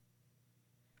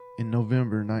in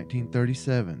November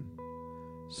 1937,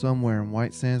 somewhere in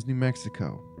White Sands, New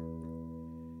Mexico,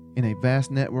 in a vast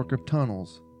network of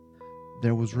tunnels,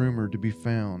 there was rumored to be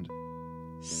found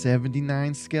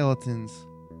 79 skeletons,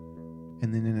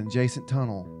 and in an adjacent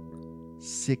tunnel,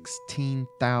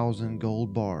 16,000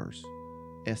 gold bars,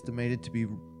 estimated to be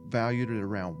valued at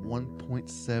around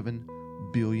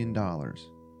 $1.7 billion.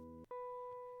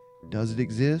 Does it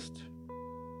exist,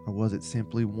 or was it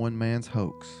simply one man's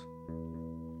hoax?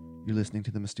 You're listening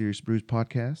to the Mysterious Brews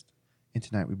podcast, and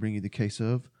tonight we bring you the case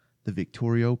of the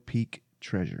Victorio Peak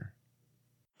Treasure.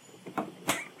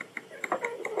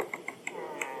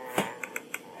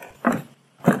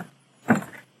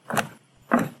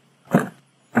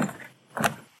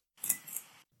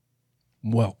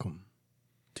 Welcome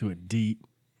to a deep,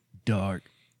 dark,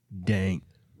 dank,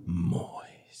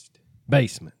 moist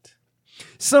basement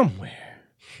somewhere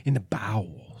in the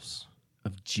bowels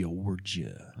of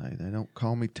Georgia. Hey, they don't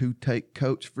call me two-take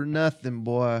coach for nothing,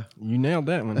 boy. You nailed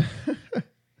that one.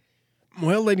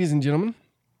 Well, ladies and gentlemen,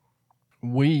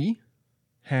 we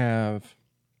have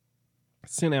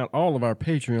sent out all of our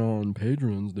Patreon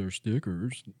patrons their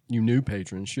stickers. You new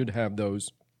patrons should have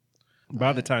those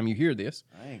by the time you hear this.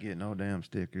 I ain't getting no damn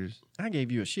stickers. I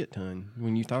gave you a shit ton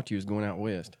when you thought you was going out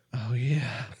west. Oh,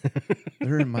 yeah.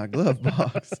 They're in my glove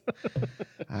box.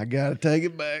 I got to take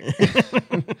it back.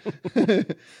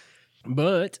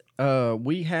 But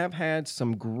we have had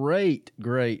some great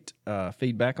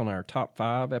feedback on our top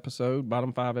 5 episode,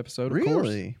 bottom 5 episode, of course.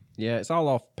 Really? Yeah, it's all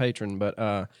off Patreon, but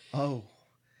Oh.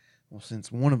 Well, since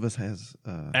one of us has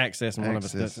access and one of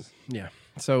us access. doesn't. Yeah.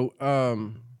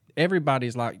 So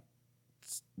everybody's like,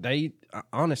 they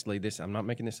honestly, this, I'm not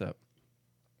making this up.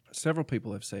 Several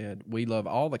people have said, we love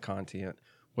all the content,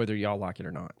 whether y'all like it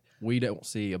or not. We don't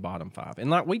see a bottom 5.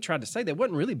 And like we tried to say, they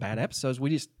wasn't really bad episodes.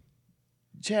 We just,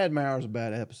 Chad Mauer's a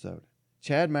bad episode.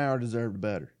 Chad Mauer deserved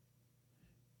better.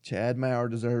 Chad Mauer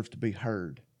deserves to be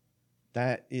heard.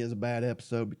 That is a bad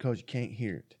episode because you can't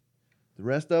hear it. The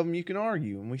rest of them you can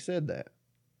argue, and we said that.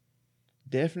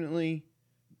 Definitely,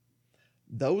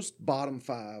 those bottom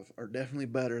 5 are definitely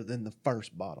better than the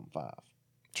first bottom 5.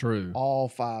 true. All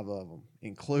 5 of them,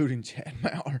 including Chad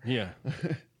Mauer. Yeah.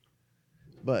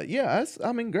 But yeah,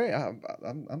 great.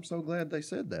 I'm so glad they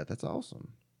said that. That's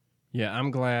awesome. Yeah,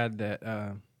 I'm glad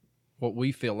that what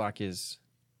we feel like is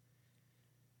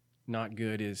not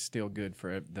good is still good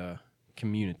for the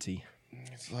community.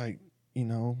 It's like,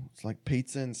 it's like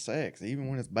pizza and sex. Even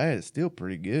when it's bad, it's still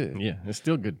pretty good. Yeah, it's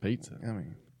still good pizza. I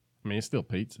mean, It's still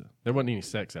pizza. There wasn't any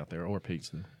sex out there or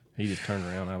pizza. He just turned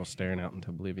around. I was staring out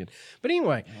into oblivion. But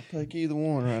anyway. I'll take either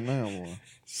one right now, boy.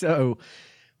 So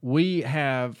we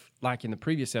have, like in the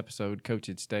previous episode, Coach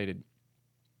had stated,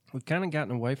 we've kind of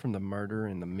gotten away from the murder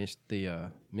and the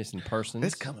missing persons.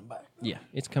 It's coming back. Yeah,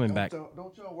 it's coming back.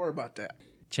 Don't y'all worry about that.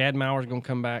 Chad Mauer's going to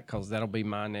come back because that'll be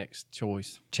my next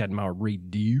choice. Chad Mauer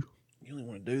redo. You only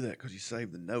want to do that because you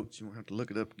saved the notes. You won't have to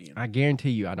look it up again. I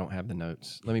guarantee you I don't have the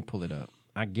notes. Let me pull it up.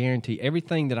 I guarantee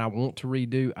everything that I want to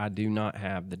redo, I do not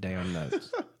have the damn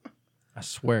notes. I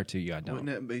swear to you I don't.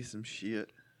 Wouldn't that be some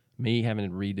shit? Me having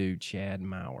to redo Chad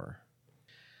Mauer.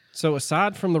 So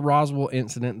aside from the Roswell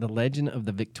incident, the legend of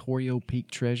the Victorio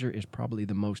Peak Treasure is probably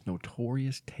the most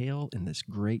notorious tale in this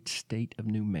great state of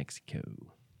New Mexico.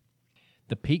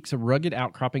 The peak's a rugged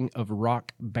outcropping of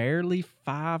rock barely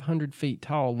 500 feet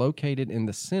tall, located in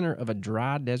the center of a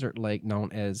dry desert lake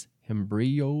known as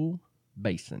Hembrillo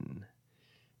Basin.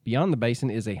 Beyond the basin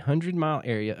is a 100-mile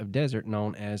area of desert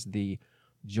known as the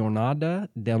Jornada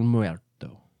del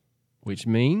Muerto, which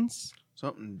means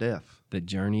Something deaf. the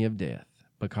journey of death,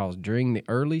 because during the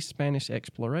early Spanish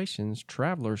explorations,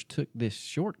 travelers took this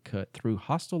shortcut through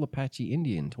hostile Apache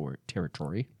Indian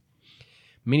territory.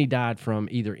 Many died from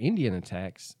either Indian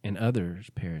attacks, and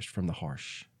others perished from the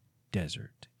harsh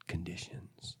desert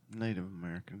conditions. Native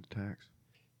American attacks.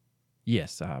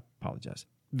 Yes, I apologize.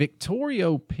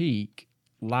 Victorio Peak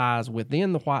lies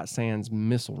within the White Sands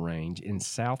Missile Range in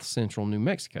south-central New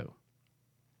Mexico.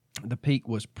 The peak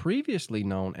was previously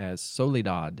known as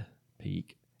Soledad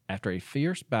Peak after a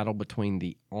fierce battle between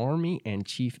the Army and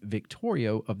Chief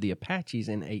Victorio of the Apaches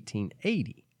in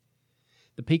 1880.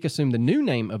 The peak assumed the new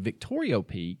name of Victorio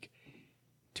Peak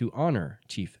to honor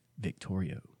Chief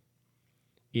Victorio.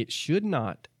 It should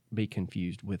not be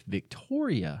confused with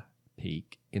Victoria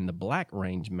Peak in the Black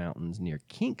Range Mountains near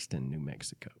Kingston, New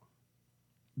Mexico.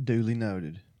 Duly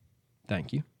noted.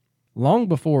 Thank you. Long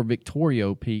before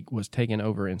Victorio Peak was taken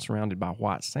over and surrounded by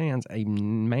White Sands, a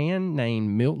man named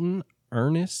Milton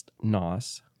Ernest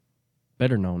Noss,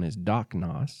 better known as Doc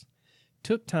Noss,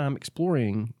 took time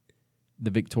exploring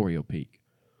the Victorio Peak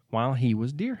while he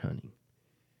was deer hunting.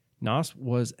 Noss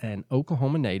was an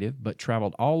Oklahoma native, but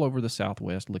traveled all over the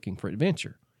Southwest looking for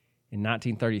adventure. In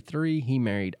 1933, he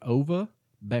married Ova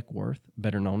Beckworth,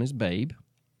 better known as Babe.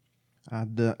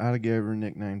 I'd have gave her a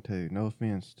nickname too. No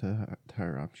offense to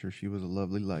her. I'm sure she was a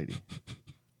lovely lady.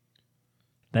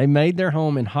 They made their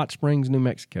home in Hot Springs, New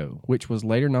Mexico, which was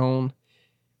later known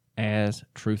as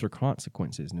Truth or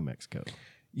Consequences, New Mexico.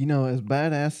 You know, as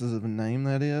badasses of a name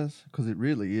that is, because it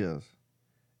really is,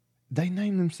 they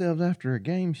named themselves after a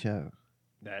game show.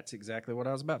 That's exactly what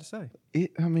I was about to say.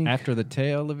 After the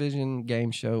television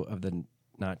game show of the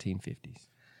 1950s.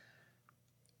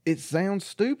 It sounds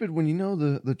stupid when you know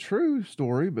the true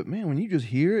story, but man, when you just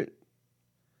hear it,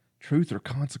 Truth or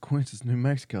Consequences, New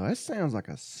Mexico, that sounds like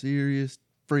a serious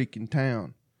freaking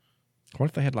town. What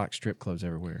if they had like strip clubs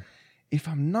everywhere? If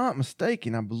I'm not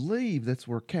mistaken, I believe that's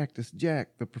where Cactus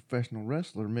Jack, the professional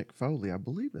wrestler Mick Foley, I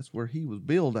believe that's where he was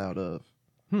billed out of.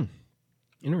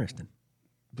 Interesting.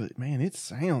 But man, it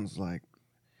sounds like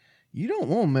you don't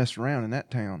want to mess around in that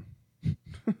town.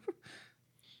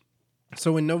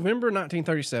 So in November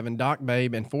 1937, Doc,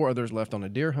 Babe, and 4 others left on a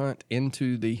deer hunt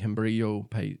into the Hembrillo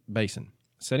Basin,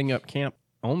 setting up camp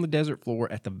on the desert floor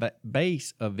at the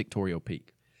base of Victorio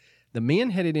Peak. The men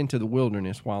headed into the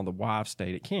wilderness while the wives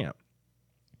stayed at camp.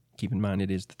 Keep in mind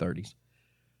it is the 30s.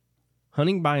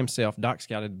 Hunting by himself, Doc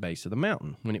scouted the base of the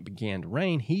mountain. When it began to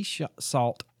rain, he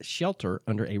sought shelter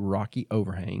under a rocky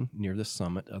overhang near the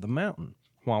summit of the mountain.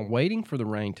 While waiting for the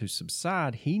rain to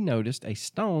subside, he noticed a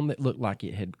stone that looked like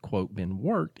it had, quote, been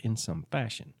worked in some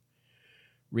fashion.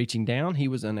 Reaching down, he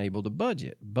was unable to budge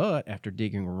it, but after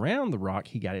digging around the rock,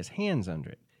 he got his hands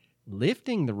under it.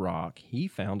 Lifting the rock, he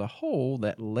found a hole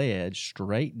that led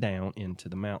straight down into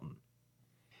the mountain.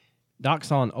 Doc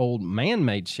saw an old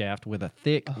man-made shaft with a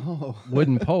thick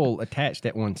wooden pole attached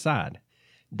at one side.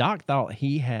 Doc thought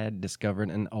he had discovered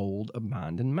an old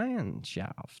abandoned man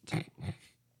shaft.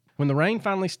 When the rain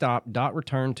finally stopped, Doc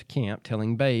returned to camp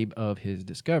telling Babe of his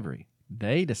discovery.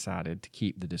 They decided to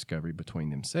keep the discovery between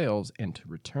themselves and to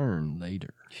return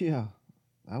later. Yeah,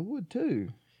 I would too.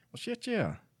 Well, shit,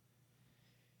 yeah.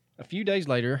 A few days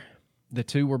later, the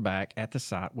two were back at the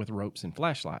site with ropes and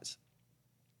flashlights.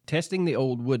 Testing the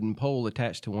old wooden pole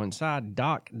attached to one side,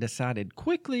 Doc decided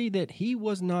quickly that he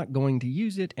was not going to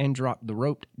use it and dropped the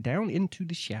rope down into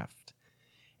the shaft.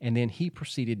 And then he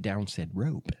proceeded down said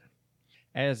rope.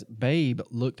 As Babe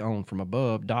looked on from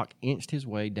above, Doc inched his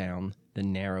way down the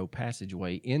narrow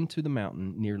passageway into the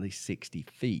mountain nearly 60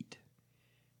 feet.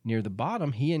 Near the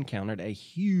bottom, he encountered a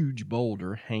huge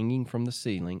boulder hanging from the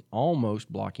ceiling,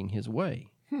 almost blocking his way.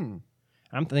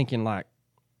 I'm thinking like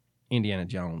Indiana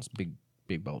Jones, big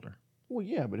boulder. Well,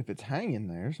 yeah, but if it's hanging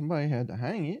there, somebody had to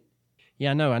hang it.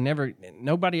 Yeah, no,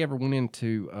 nobody ever went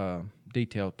into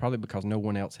detail, probably because no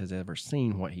one else has ever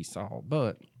seen what he saw.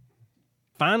 But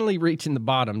finally reaching the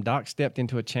bottom, Doc stepped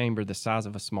into a chamber the size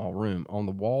of a small room. On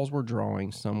the walls were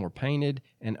drawings, some were painted,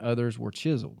 and others were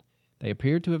chiseled. They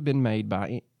appeared to have been made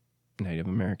by Native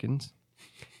Americans.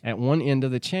 At one end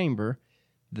of the chamber,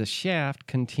 the shaft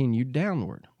continued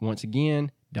downward. Once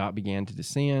again, Doc began to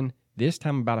descend, this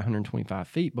time about 125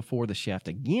 feet before the shaft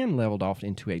again leveled off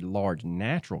into a large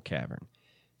natural cavern.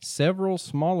 Several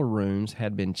smaller rooms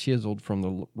had been chiseled from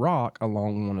the rock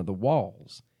along one of the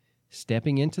walls.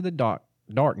 Stepping into the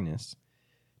darkness,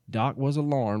 Doc was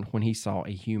alarmed when he saw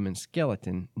a human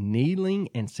skeleton kneeling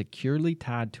and securely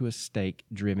tied to a stake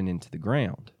driven into the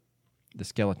ground. The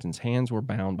skeleton's hands were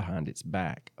bound behind its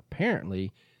back.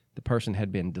 Apparently, the person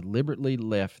had been deliberately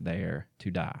left there to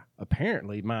die.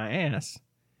 Apparently, my ass,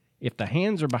 if the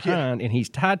hands are behind and he's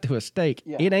tied to a stake,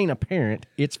 it ain't apparent,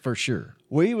 it's for sure.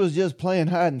 We was just playing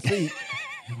hide and seek.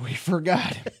 We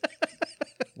forgot.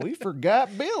 We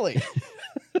forgot Billy.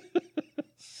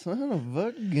 Son of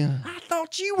a gun. I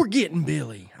thought you were getting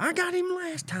Billy. I got him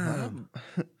last time.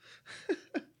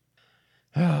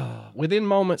 Within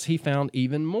moments, he found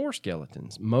even more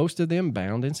skeletons, most of them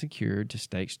bound and secured to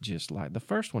stakes just like the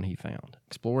first one he found.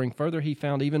 Exploring further, he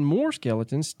found even more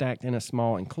skeletons stacked in a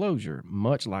small enclosure,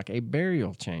 much like a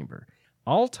burial chamber.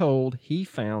 All told, he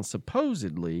found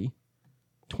supposedly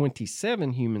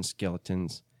 27 human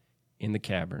skeletons in the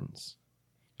caverns.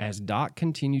 As Doc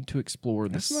continued to explore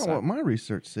the That's not what my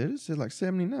research said. It said like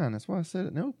 79. That's why I said it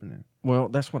in the opening. Well,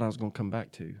 that's what I was going to come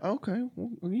back to. Okay.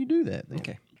 Well, you do that then.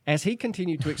 Okay. As he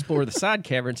continued to explore the side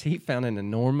caverns, he found an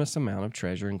enormous amount of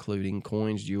treasure, including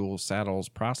coins, jewels, saddles,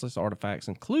 priceless artifacts,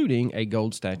 including a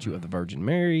gold statue of the Virgin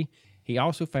Mary. He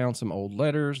also found some old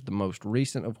letters, the most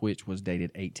recent of which was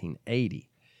dated 1880.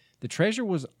 The treasure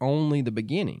was only the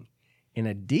beginning. In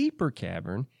a deeper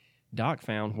cavern, Doc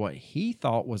found what he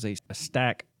thought was a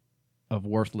stack of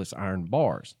worthless iron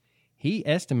bars. He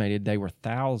estimated they were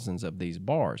thousands of these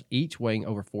bars, each weighing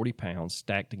over 40 pounds,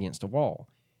 stacked against a wall.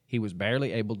 He was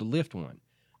barely able to lift one,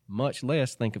 much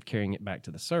less think of carrying it back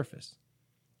to the surface.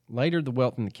 Later, the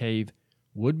wealth in the cave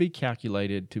would be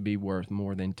calculated to be worth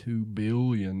more than $2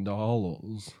 billion.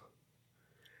 It's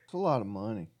a lot of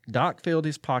money. Doc filled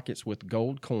his pockets with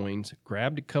gold coins,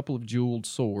 grabbed a couple of jeweled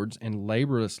swords, and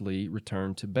laboriously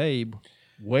returned to Babe,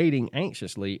 waiting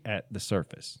anxiously at the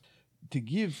surface. To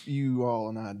give you all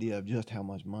an idea of just how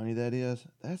much money that is,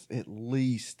 that's at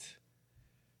least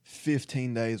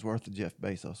 15 days worth of Jeff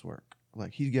Bezos work.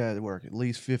 Like, he's got to work at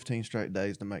least 15 straight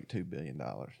days to make $2 billion.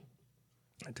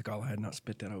 I took all I had, not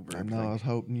spit that over. I know, I was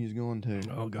hoping you was going to.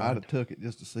 Oh, God. I'd have took it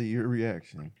just to see your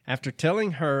reaction. After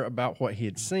telling her about what he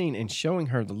had seen and showing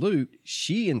her the loot,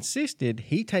 she insisted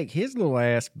he take his little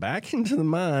ass back into the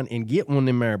mine and get one of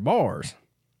them there bars.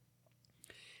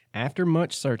 After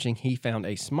much searching, he found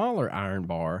a smaller iron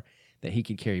bar that he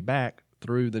could carry back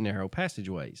through the narrow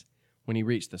passageways. When he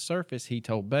reached the surface, he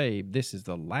told Babe, "This is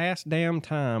the last damn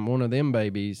time one of them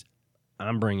babies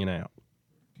I'm bringing out."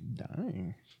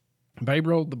 Dang. Babe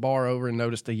rolled the bar over and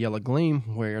noticed a yellow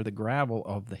gleam where the gravel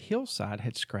of the hillside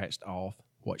had scratched off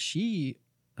what she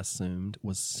assumed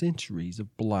was centuries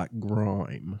of black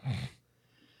grime.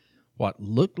 What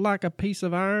looked like a piece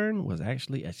of iron was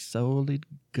actually a solid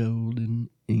golden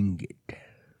ingot.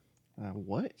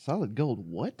 What? Solid gold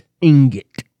what?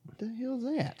 Ingot. What the hell's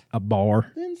that? A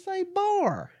bar. Didn't say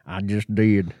bar. I just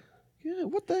did. Yeah,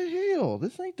 what the hell?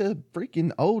 This ain't the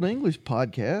freaking Old English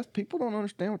podcast. People don't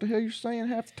understand what the hell you're saying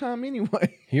half the time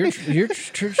anyway. You're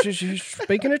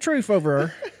speaking the truth over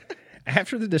her.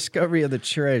 After the discovery of the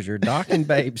treasure, Doc and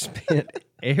Babe spent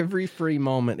every free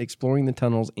moment exploring the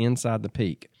tunnels inside the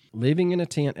peak, living in a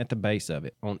tent at the base of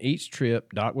it. On each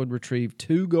trip, Doc would retrieve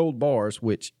 2 gold bars,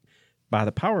 which, by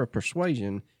the power of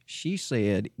persuasion, she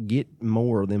said, get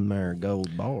more of them there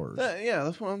gold bars. Yeah,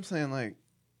 that's what I'm saying. Like,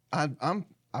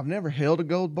 I've never held a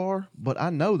gold bar, but I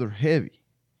know they're heavy.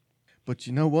 But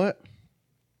you know what?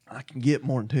 I can get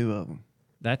more than 2 of them.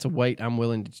 That's a weight I'm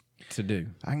willing to do.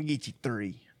 I can get you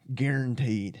 3,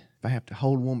 guaranteed. If I have to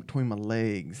hold one between my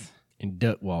legs. And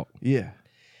duck walk. Yeah.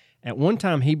 At one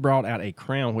time, he brought out a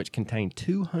crown which contained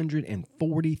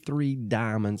 243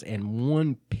 diamonds and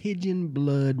 1 pigeon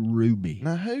blood ruby.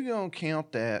 Now, who gonna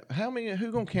count that?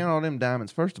 Who gonna count all them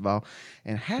diamonds, first of all?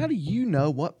 And how do you know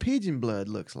what pigeon blood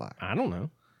looks like? I don't know.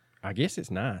 I guess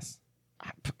it's nice.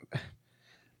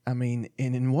 I mean,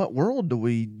 and in what world do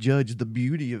we judge the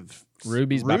beauty of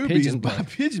rubies by pigeon blood? By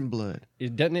pigeon blood.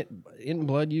 Isn't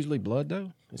blood usually blood,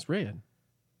 though? It's red.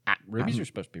 Rubies are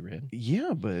supposed to be red.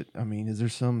 Yeah, but I mean, is there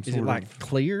some Is it like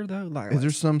clear though? Is there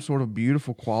some sort of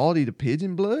beautiful quality to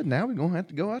pigeon blood? Now we're gonna have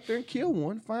to go out there and kill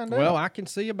one to find out. Well, I can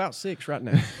see about 6 right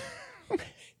now.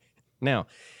 Now,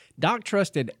 Doc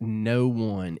trusted no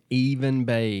one, even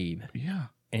Babe. Yeah.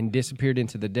 And disappeared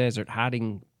into the desert,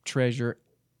 hiding treasure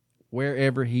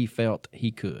wherever he felt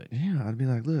he could. Yeah, I'd be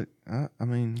like, look, I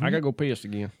gotta go piss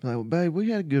again. Like, well, babe, we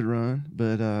had a good run,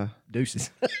 but deuces.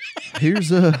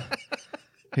 Here's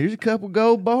a couple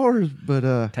gold bars,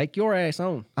 but take your ass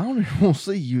on. I don't even want to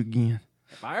see you again.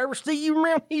 If I ever see you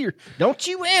around here, don't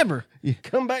you ever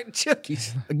come back to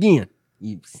Chucky's again.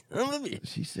 You son of a bitch.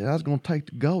 She said I was going to take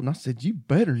the gold, and I said, you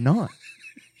better not.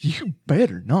 You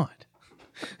better not.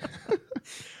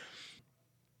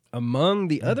 Among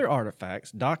the other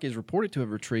artifacts, Doc is reported to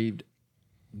have retrieved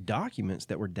documents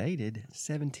that were dated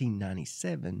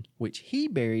 1797, which he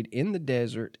buried in the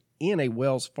desert in a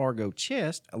Wells Fargo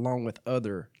chest along with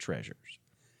other treasures.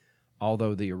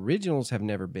 Although the originals have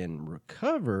never been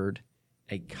recovered,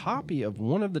 a copy of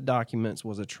one of the documents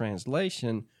was a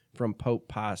translation from Pope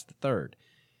Pius III.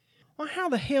 Well, how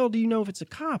the hell do you know if it's a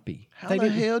copy? How the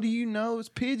hell do you know it's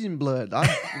pigeon blood? I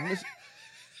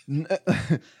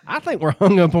think we're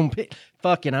hung up on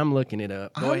fucking, I'm looking it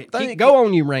up. Go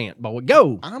on, you rant, boy.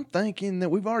 Go. I'm thinking that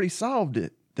we've already solved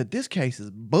it. That this case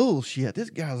is bullshit. This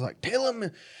guy's like, tell him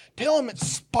it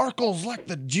sparkles like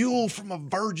the jewel from a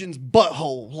virgin's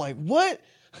butthole. Like, what?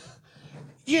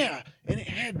 Yeah, and it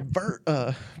had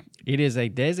It is a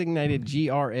designated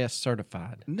GRS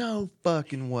certified. No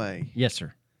fucking way. Yes,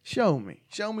 sir. Show me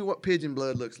what pigeon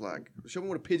blood looks like. Show me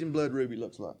what a pigeon blood ruby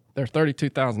looks like. They're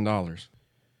 $32,000.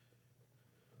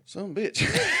 Son of a bitch.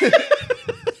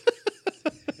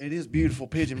 It is beautiful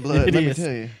pigeon blood. Let me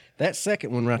tell you. That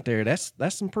second one right there, that's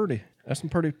some pretty stuff.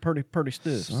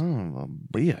 Son of a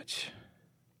bitch.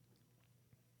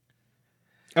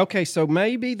 Okay, so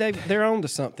maybe they're on to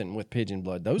something with pigeon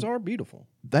blood. Those are beautiful.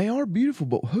 They are beautiful,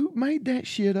 but who made that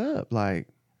shit up? Like,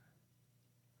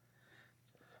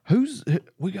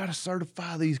 we got to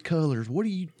certify these colors. What do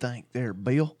you think there,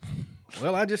 Bill?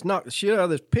 Well, I just knocked the shit out of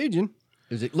this pigeon.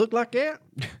 Does it look like that?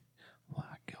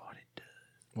 My God, it does.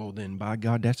 Well, then, by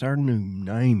God, that's our new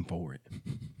name for it.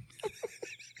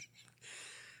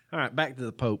 All right, back to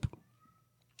the Pope.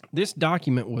 This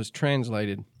document was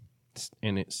translated,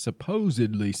 and it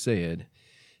supposedly said,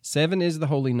 7 is the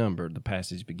holy number, the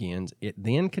passage begins. It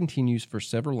then continues for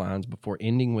several lines before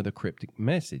ending with a cryptic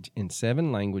message. In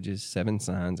 7 languages, 7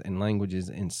 signs, and languages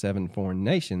in 7 foreign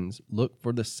nations, look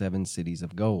for the 7 cities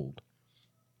of gold.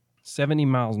 70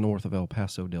 miles north of El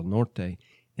Paso del Norte,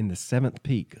 in the 7th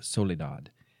peak, Soledad.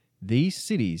 These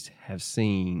cities have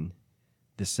seen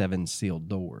the 7 sealed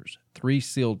doors, 3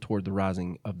 sealed toward the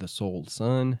rising of the soul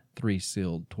sun, 3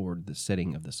 sealed toward the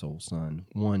setting of the soul sun,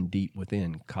 1 deep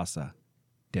within Casa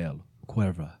del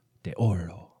Cuervo de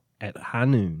Oro at high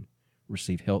noon,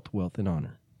 receive health, wealth, and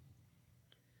honor.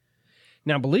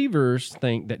 Now, believers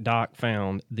think that Doc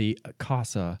found the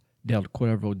Casa del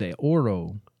Cuervo de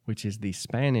Oro, which is the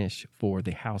Spanish for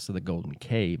the House of the Golden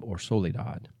Cave, or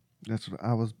Soledad. That's what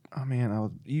I was. Oh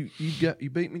man, you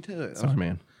beat me to it. Sorry,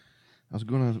 man. I was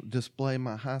going to display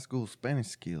my high school Spanish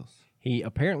skills. He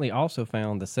apparently also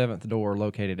found the 7th door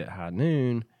located at high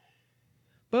noon,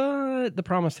 but the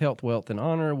promised health, wealth, and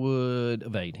honor would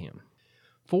evade him.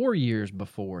 4 years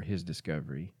before his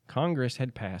discovery, Congress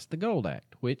had passed the Gold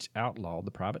Act, which outlawed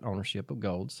the private ownership of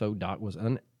gold, so Doc was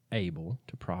unable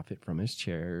to profit from his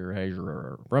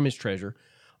treasure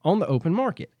on the open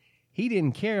market. He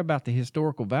didn't care about the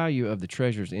historical value of the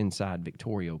treasures inside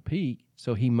Victorio Peak,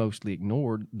 so he mostly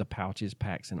ignored the pouches,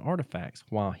 packs, and artifacts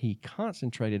while he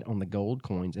concentrated on the gold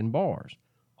coins and bars.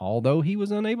 Although he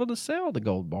was unable to sell the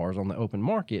gold bars on the open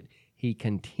market, he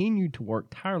continued to work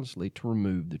tirelessly to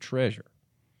remove the treasure.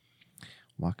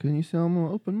 Why couldn't you sell them on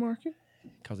the open market?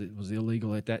 Because it was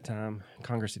illegal at that time.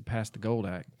 Congress had passed the Gold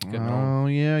Act. Oh,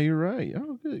 yeah, you're right.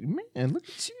 Oh, good. Man, look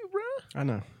at you, bro. I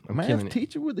know. I'm Math killing it.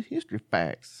 teacher with the history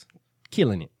facts.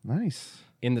 Killing it. Nice.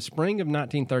 In the spring of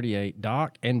 1938,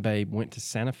 Doc and Babe went to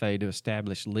Santa Fe to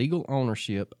establish legal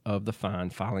ownership of the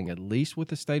find, filing a lease with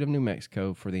the state of New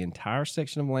Mexico for the entire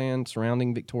section of land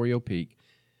surrounding Victorio Peak.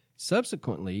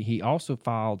 Subsequently, he also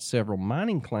filed several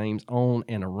mining claims on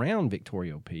and around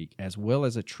Victorio Peak, as well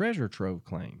as a treasure trove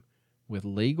claim. With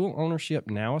legal ownership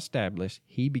now established,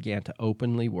 he began to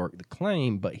openly work the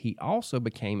claim, but he also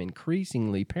became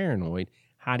increasingly paranoid,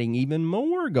 hiding even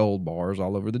more gold bars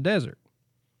all over the desert.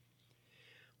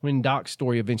 When Doc's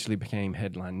story eventually became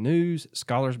headline news,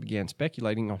 scholars began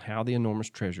speculating on how the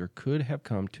enormous treasure could have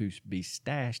come to be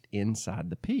stashed inside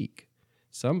the peak.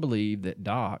 Some believe that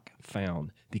Doc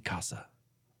found the Casa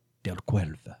del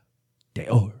Cuervo de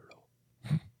Oro.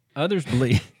 Others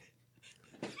believe...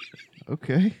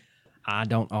 Okay. I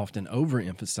don't often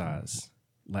overemphasize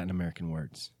Latin American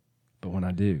words, but when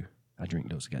I do, I drink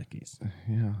Dos Equis.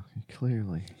 Yeah,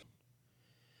 clearly.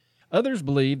 Others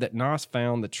believe that Nas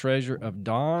found the treasure of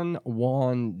Don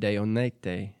Juan de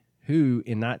Onate, who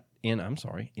in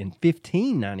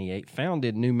 1598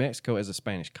 founded New Mexico as a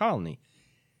Spanish colony.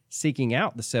 Seeking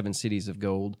out the 7 cities of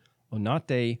gold,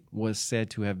 Onate was said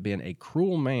to have been a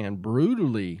cruel man,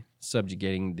 brutally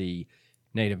subjugating the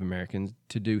Native Americans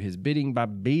to do his bidding by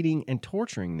beating and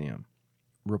torturing them.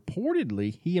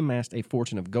 Reportedly, he amassed a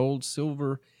fortune of gold,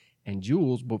 silver, and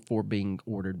jewels before being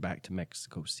ordered back to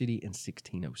Mexico City in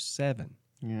 1607.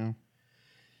 Yeah.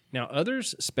 Now,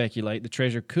 others speculate the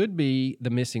treasure could be the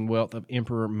missing wealth of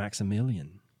Emperor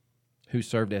Maximilian, who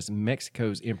served as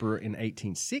Mexico's emperor in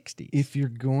 1860s. If you're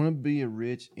going to be a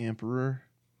rich emperor,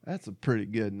 that's a pretty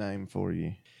good name for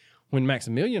you. When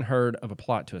Maximilian heard of a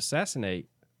plot to assassinate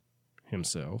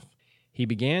himself, he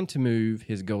began to move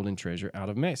his golden treasure out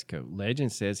of Mexico.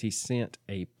 Legend says he sent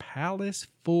a palace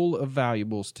full of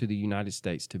valuables to the United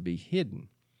States to be hidden.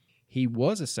 He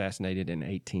was assassinated in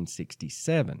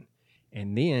 1867,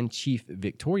 and then Chief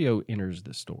Victorio enters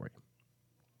the story.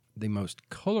 The most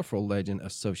colorful legend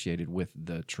associated with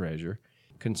the treasure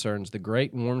concerns the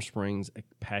Great Warm Springs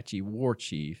Apache war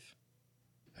chief,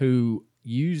 who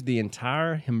used the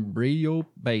entire Hembrillo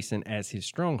Basin as his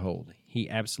stronghold. He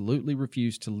absolutely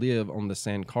refused to live on the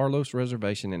San Carlos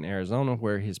Reservation in Arizona,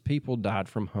 where his people died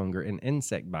from hunger and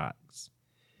insect bites.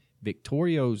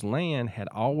 Victorio's land had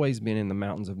always been in the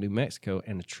mountains of New Mexico,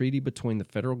 and a treaty between the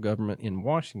federal government in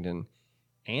Washington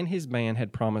and his band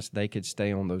had promised they could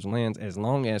stay on those lands as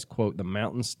long as, quote, the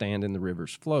mountains stand and the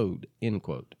rivers flowed, end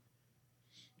quote.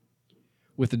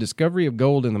 With the discovery of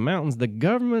gold in the mountains, the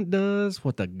government does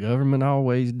what the government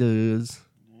always does.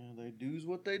 Yeah, they do's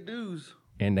what they do's.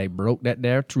 And they broke that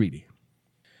there treaty.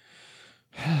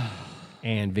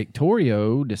 And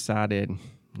Victorio decided,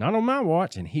 not on my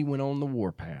watch, and he went on the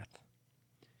warpath.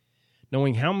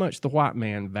 Knowing how much the white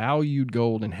man valued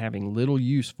gold and having little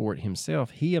use for it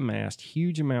himself, he amassed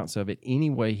huge amounts of it any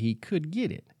way he could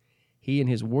get it. He and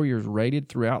his warriors raided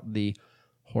throughout the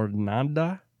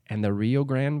Jornada and the Rio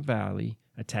Grande Valley,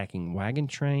 attacking wagon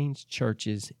trains,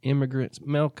 churches, immigrants,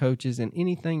 mail coaches, and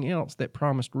anything else that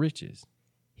promised riches.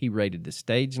 He raided the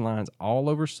stage lines all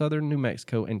over southern New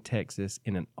Mexico and Texas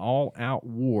in an all-out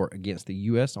war against the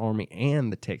U.S. Army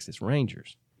and the Texas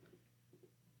Rangers.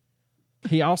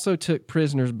 He also took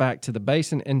prisoners back to the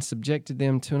basin and subjected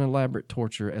them to an elaborate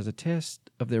torture as a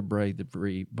test of their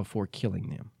bravery before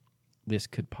killing them. This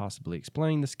could possibly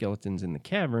explain the skeletons in the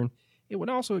cavern. It would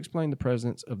also explain the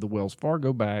presence of the Wells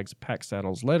Fargo bags, pack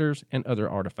saddles, letters, and other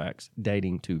artifacts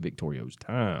dating to Victorio's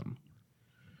time.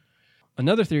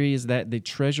 Another theory is that the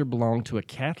treasure belonged to a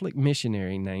Catholic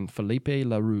missionary named Felipe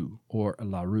Larue, or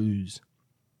Laruse,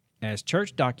 as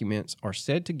church documents are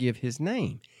said to give his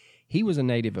name. He was a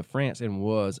native of France and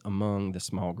was among the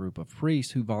small group of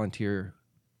priests who volunteer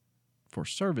for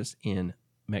service in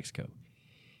Mexico.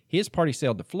 His party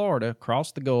sailed to Florida,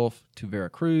 crossed the Gulf to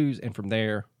Veracruz, and from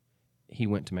there he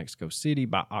went to Mexico City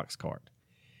by ox cart.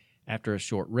 After a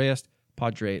short rest,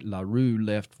 Padre Larue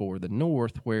left for the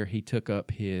north, where he took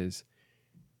up his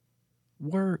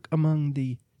work among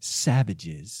the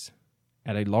savages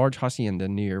at a large hacienda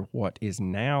near what is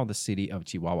now the city of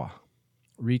Chihuahua,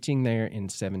 reaching there in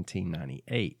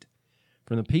 1798.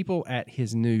 From the people at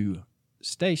his new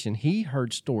station, he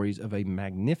heard stories of a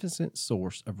magnificent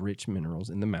source of rich minerals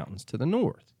in the mountains to the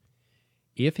north.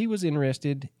 If he was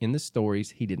interested in the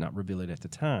stories, he did not reveal it at the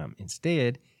time.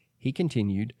 Instead, he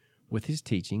continued with his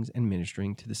teachings and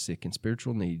ministering to the sick and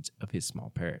spiritual needs of his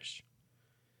small parish.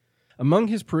 Among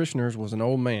his parishioners was an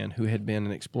old man who had been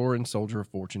an explorer and soldier of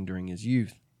fortune during his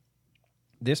youth.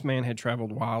 This man had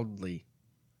traveled wildly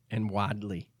and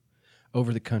widely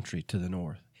over the country to the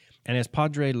north, and as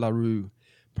Padre Larue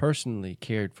personally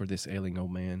cared for this ailing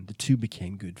old man, the two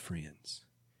became good friends.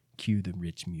 Cue the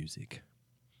rich music.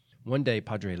 One day,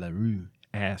 Padre Larue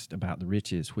asked about the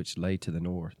riches which lay to the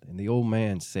north, and the old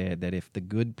man said that if the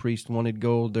good priest wanted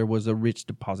gold, there was a rich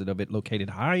deposit of it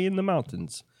located high in the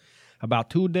mountains, about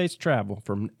 2 days' travel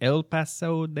from El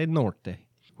Paso del Norte,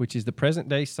 which is the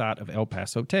present-day site of El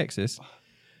Paso, Texas.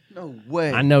 No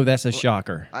way. I know that's a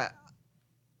shocker.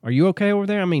 Are you okay over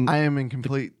there? I mean, I am in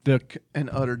complete and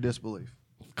utter disbelief.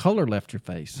 Color left your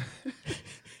face.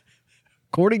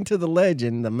 According to the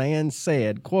legend, the man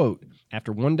said, quote,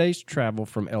 "After 1 day's travel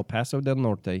from El Paso del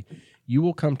Norte, you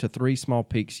will come to 3 small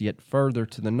peaks yet further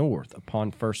to the north. Upon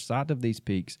first sight of these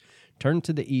peaks, turn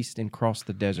to the east and cross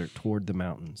the desert toward the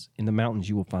mountains. In the mountains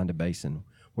you will find a basin,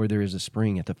 where there is a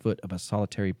spring at the foot of a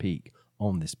solitary peak.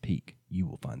 On this peak you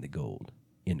will find the gold."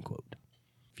 End quote.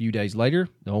 A few days later,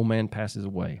 the old man passes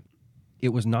away. It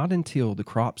was not until the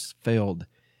crops failed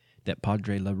that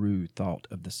Padre Larue thought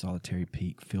of the solitary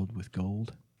peak filled with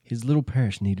gold. His little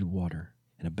parish needed water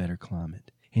and a better climate,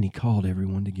 and he called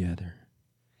everyone together,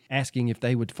 asking if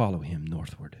they would follow him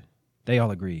northward. They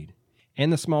all agreed,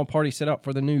 and the small party set out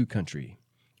for the new country.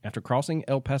 After crossing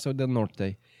El Paso del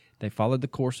Norte, they followed the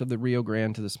course of the Rio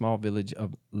Grande to the small village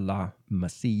of La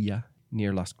Masilla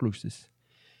near Las Cruces.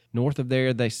 North of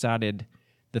there, they sighted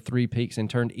the 3 peaks and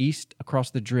turned east across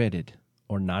the dreaded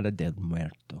Jornada del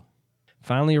Muerto,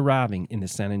 finally arriving in the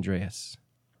San Andreas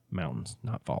Mountains,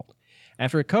 not fault.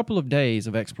 After a couple of days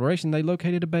of exploration, they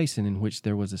located a basin in which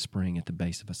there was a spring at the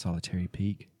base of a solitary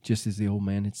peak, just as the old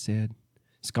man had said.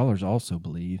 Scholars also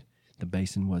believe the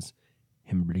basin was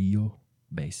Hembrillo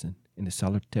Basin. In the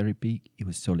solitary peak, it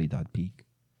was Soledad Peak,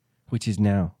 which is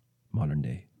now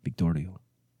modern-day Victorio.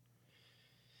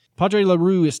 Padre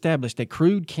Larue established a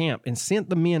crude camp and sent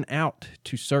the men out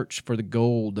to search for the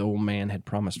gold the old man had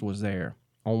promised was there.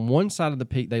 On one side of the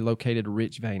peak, they located a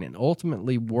rich vein and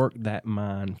ultimately worked that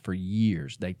mine for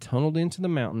years. They tunneled into the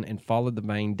mountain and followed the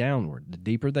vein downward. The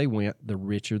deeper they went, the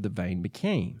richer the vein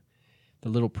became. The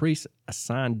little priests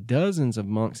assigned dozens of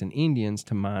monks and Indians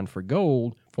to mine for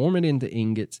gold, form it into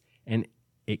ingots, and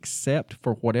except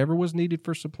for whatever was needed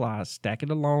for supplies, stack it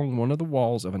along one of the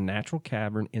walls of a natural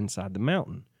cavern inside the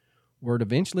mountain. Word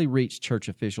eventually reached church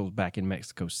officials back in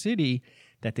Mexico City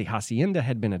that the hacienda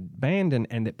had been abandoned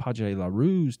and that Padre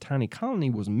Larue's tiny colony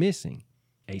was missing.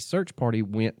 A search party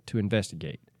went to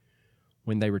investigate.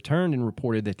 When they returned and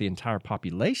reported that the entire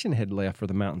population had left for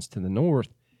the mountains to the north,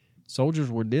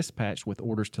 soldiers were dispatched with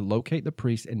orders to locate the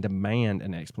priest and demand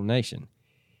an explanation.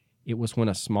 It was when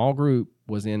a small group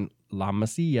was in La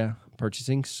Masilla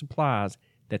purchasing supplies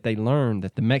that they learned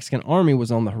that the Mexican army was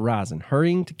on the horizon.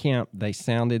 Hurrying to camp, they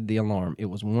sounded the alarm. It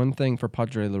was one thing for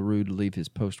Padre LaRue to leave his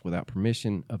post without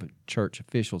permission of church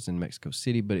officials in Mexico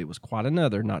City, but it was quite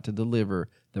another not to deliver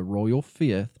the Royal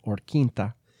Fifth, or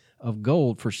Quinta, of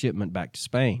gold for shipment back to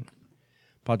Spain.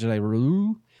 Padre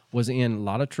LaRue was in a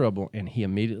lot of trouble, and he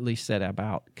immediately set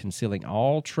about concealing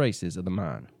all traces of the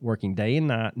mine. Working day and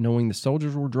night, knowing the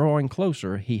soldiers were drawing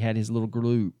closer, he had his little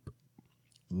group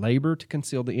labor to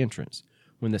conceal the entrance.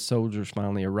 When the soldiers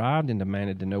finally arrived and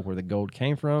demanded to know where the gold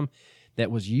came from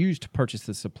that was used to purchase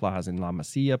the supplies in La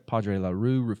Masia, Padre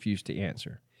LaRue refused to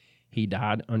answer. He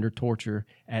died under torture,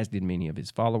 as did many of his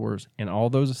followers, and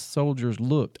although the soldiers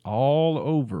looked all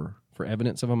over for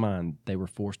evidence of a mine, they were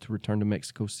forced to return to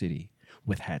Mexico City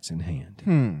with hats in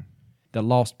hand. The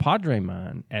Lost Padre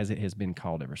mine, as it has been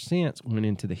called ever since, went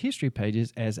into the history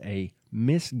pages as a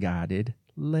misguided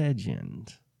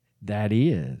legend. That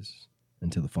is,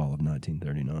 until the fall of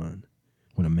 1939,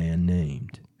 when a man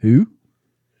named, who?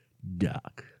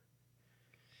 Doc.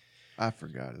 I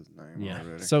forgot his name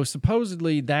already. So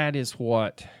supposedly that is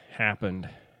what happened,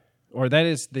 or that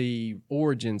is the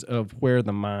origins of where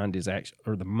the mine is actually,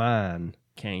 or the mine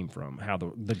came from, how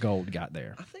the gold got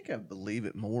there. I think I'd believe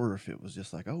it more if it was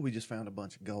just like, oh, we just found a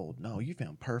bunch of gold. No, you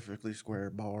found perfectly square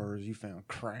bars. You found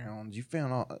crowns. You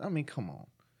found all. I mean, come on.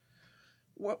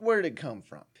 Where did it come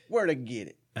from? Where did it get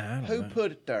it? Who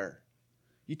put it there?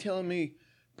 You telling me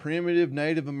primitive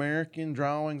Native American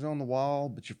drawings on the wall,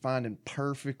 but you're finding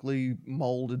perfectly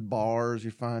molded bars.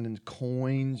 You're finding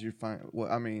coins. You're finding.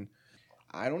 Well, I mean,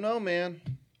 I don't know, man.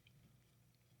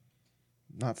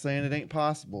 Not saying it ain't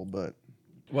possible, but.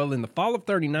 Well, in the fall of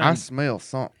 39, I smell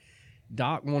something.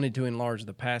 Doc wanted to enlarge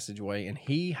the passageway, and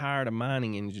he hired a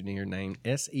mining engineer named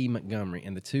S.E. Montgomery,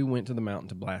 and the two went to the mountain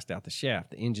to blast out the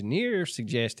shaft. The engineer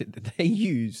suggested that they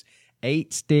use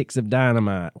 8 sticks of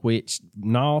dynamite, which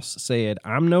Noss said,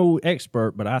 I'm no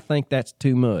expert, but I think that's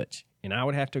too much. And I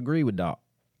would have to agree with Doc.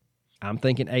 I'm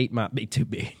thinking 8 might be too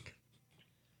big.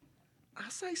 I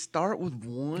say start with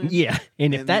 1. Yeah,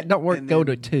 and if that don't work, go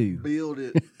to 2. Build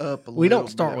it up a little We don't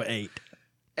start bit. with 8.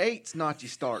 8's not your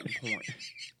starting point.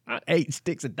 8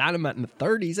 sticks of dynamite in the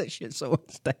 30s, that shit's so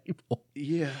unstable.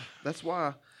 Yeah, that's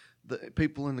why the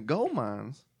people in the gold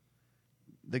mines,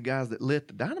 the guys that lit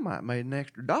the dynamite, made an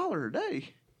extra $1 a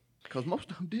day because most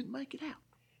of them didn't make it out.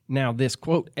 Now, this,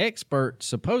 quote, expert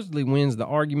supposedly wins the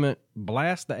argument,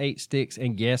 blasts the 8 sticks,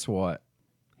 and guess what?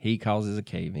 He causes a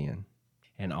cave-in,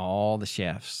 and all the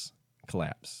shafts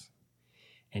collapse.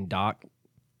 And Doc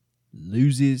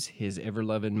loses his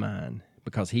ever-loving mind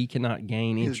because he cannot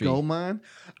gain His entry. gold mine?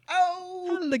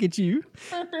 Oh! Look at you.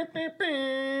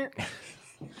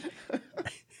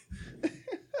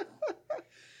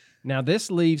 Now, this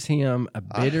leaves him a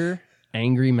bitter,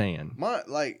 angry man.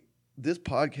 This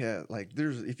podcast,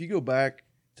 if you go back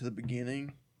to the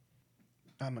beginning,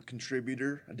 I'm a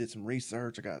contributor. I did some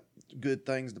research. I got good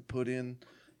things to put in,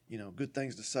 good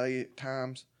things to say at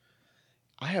times.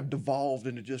 I have devolved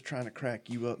into just trying to crack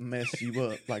you up and mess you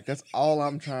up. That's all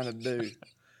I'm trying to do.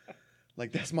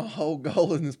 That's my whole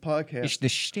goal in this podcast. It's the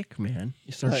shtick, man.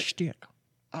 It's our shtick.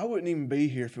 I wouldn't even be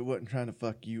here if it wasn't trying to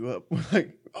fuck you up.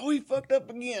 He fucked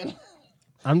up again.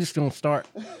 I'm just going to start.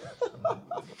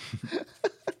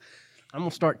 I'm going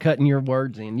to start cutting your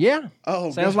words in. Yeah. Oh,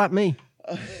 sounds like me.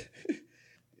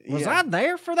 Was yeah. I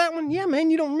there for that one? Yeah, man.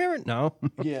 You don't remember it? No.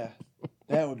 Yeah.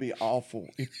 That would be awful.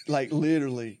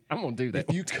 Literally. I'm going to do that.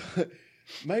 If you cut,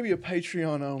 maybe a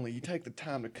Patreon only, you take the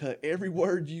time to cut every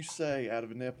word you say out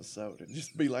of an episode and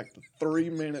just be the 3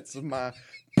 minutes of my,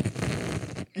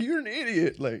 you're an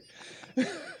idiot.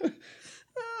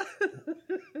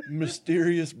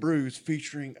 Mysterious Bruce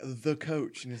featuring the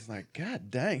coach. And it's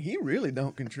God dang, he really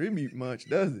don't contribute much,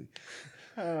 does he?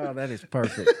 Oh, that is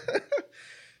perfect.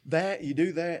 You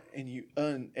do that and you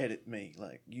unedit me.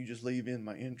 You just leave in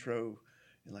my intro.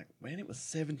 And man, it was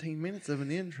 17 minutes of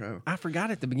an intro. I forgot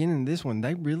at the beginning of this one,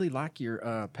 they really like your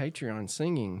Patreon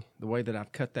singing, the way that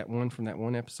I've cut that one from that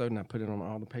one episode and I put it on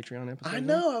all the Patreon episodes. I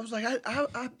know. I was like,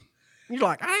 you're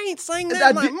like, I ain't sang that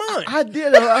in months. I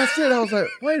did. I was like,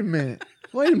 wait a minute.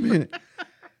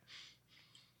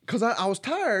 Because I was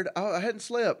tired. I hadn't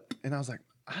slept. And I was like,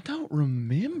 I don't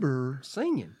remember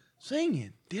singing.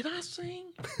 Did I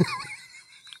sing?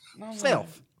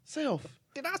 Self.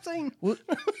 Did I sing? What?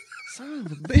 Son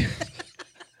of a bitch.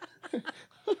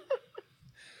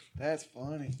 That's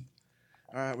funny.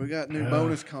 All right, we got new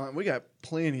bonus content. We got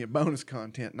plenty of bonus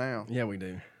content now. Yeah, we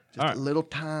do. Just a little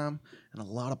time and a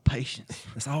lot of patience.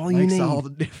 That's all you need. Makes all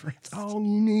the difference. That's all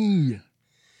you need.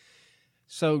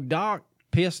 So Doc,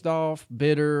 pissed off,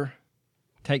 bitter,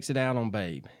 takes it out on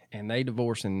Babe. and they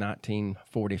divorced in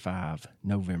 1945,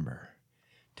 November.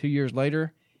 2 years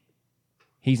later,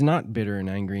 he's not bitter and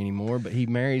angry anymore, but he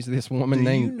marries this woman Do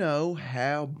named... you know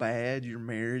how bad your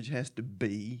marriage has to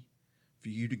be for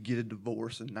you to get a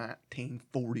divorce in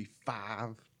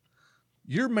 1945?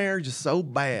 Your marriage is so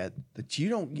bad that you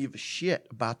don't give a shit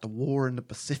about the war in the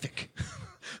Pacific.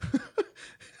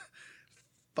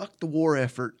 Fuck the war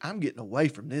effort. I'm getting away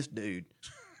from this dude.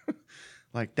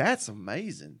 Like, that's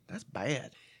amazing. That's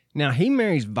bad. Now, he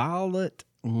marries Violet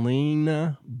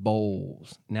Lena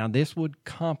Bowles. Now, this would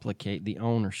complicate the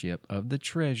ownership of the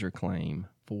treasure claim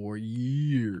for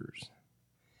years.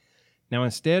 Now,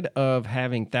 instead of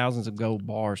having thousands of gold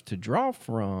bars to draw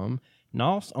from,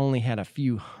 Noss only had a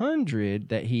few hundred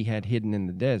that he had hidden in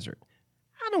the desert.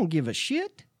 I don't give a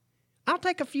shit. I'll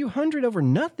take a few hundred over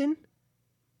nothing.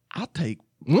 I'll take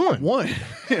One.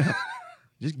 Yeah.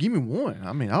 Just give me one.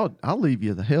 I mean, I'll leave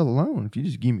you the hell alone if you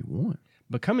just give me one.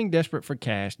 Becoming desperate for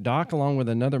cash, Doc, along with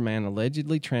another man,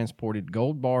 allegedly transported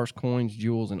gold bars, coins,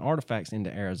 jewels, and artifacts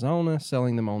into Arizona,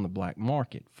 selling them on the black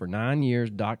market. For 9 years,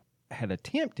 Doc had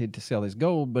attempted to sell his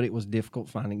gold, but it was difficult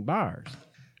finding buyers.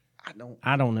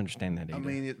 I don't understand that either. I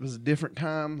mean, it was a different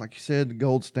time. Like you said, the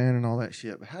gold standard and all that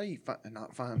shit. But how do you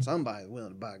not find somebody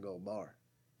willing to buy a gold bar?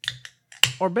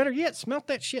 Or better yet, smelt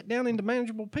that shit down into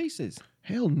manageable pieces.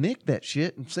 Hell, nick that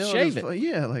shit and sell Shave it.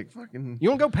 Yeah, like fucking. You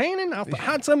want to go panning? I'll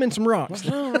hide some in some rocks.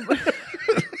 I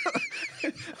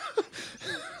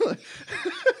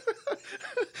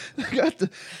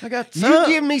got. You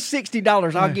give me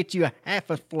 $60, I'll get you a half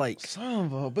a flake. Son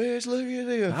of a bitch, look at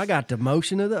this. I got the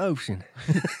motion of the ocean.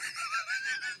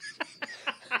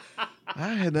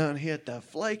 I had done hit the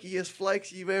flakiest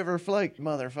flakes you've ever flaked,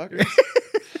 motherfucker.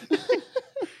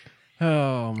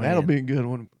 Oh, man. That'll be a good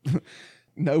one.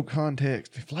 No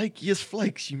context. Flakiest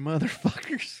flakes, you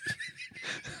motherfuckers.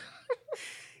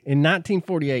 In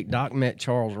 1948, Doc met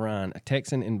Charles Ryan, a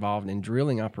Texan involved in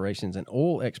drilling operations and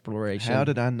oil exploration. How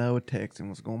did I know a Texan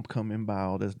was going to come and buy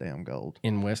all this damn gold?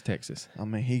 In West Texas. I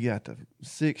mean, he got the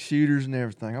 6 shooters and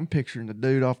everything. I'm picturing the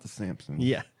dude off The Simpsons.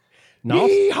 Yeah.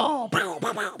 Yeehaw!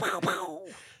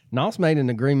 Noss made an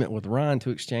agreement with Ryan to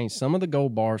exchange some of the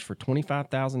gold bars for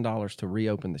 $25,000 to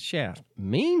reopen the shaft.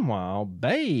 Meanwhile,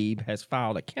 Babe has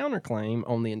filed a counterclaim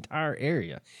on the entire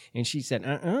area, and she said,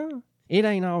 it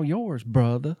ain't all yours,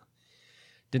 brother.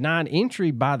 Denied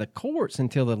entry by the courts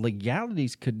until the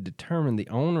legalities could determine the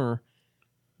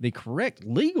correct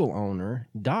legal owner.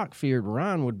 Doc feared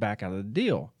Ryan would back out of the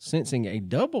deal. Sensing a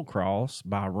double cross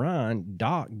by Ryan,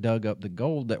 Doc dug up the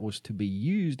gold that was to be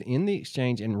used in the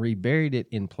exchange and reburied it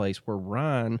in place where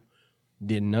Ryan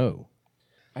didn't know.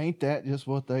 Ain't that just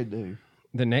what they do?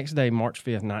 The next day, March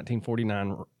 5th,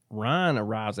 1949, Ryan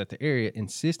arrives at the area,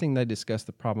 insisting they discuss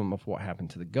the problem of what happened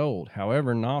to the gold.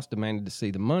 However, Noss demanded to see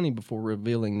the money before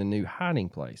revealing the new hiding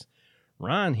place.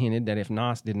 Ryan hinted that if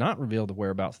Noss did not reveal the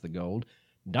whereabouts of the gold,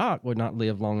 Doc would not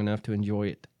live long enough to enjoy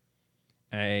it.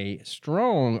 A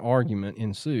strong argument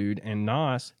ensued, and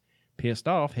Noss, pissed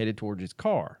off, headed towards his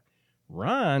car.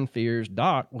 Ryan fears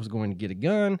Doc was going to get a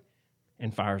gun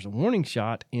and fires a warning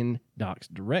shot in Doc's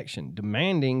direction,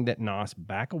 demanding that Noss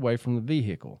back away from the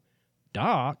vehicle.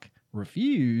 Doc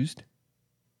refused,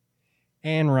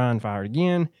 and Ryan fired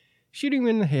again, shooting him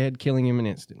in the head, killing him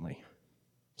instantly.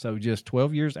 So just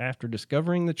 12 years after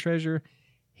discovering the treasure,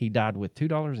 he died with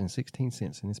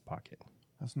 $2.16 in his pocket.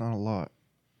 That's not a lot.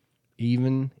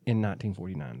 Even in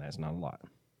 1949, that's not a lot.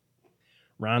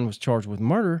 Ryan was charged with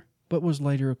murder, but was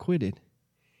later acquitted.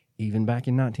 Even back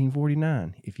in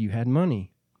 1949, if you had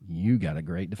money, you got a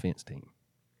great defense team.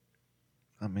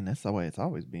 I mean, that's the way it's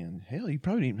always been. Hell, you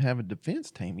probably didn't even have a defense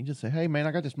team. You just say, hey, man,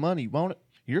 I got this money. You want it?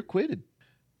 You're acquitted.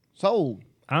 Sold.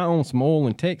 I own some oil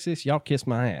in Texas. Y'all kiss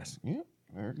my ass. Yeah,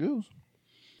 there it goes.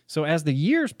 So as the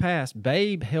years passed,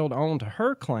 Babe held on to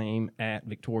her claim at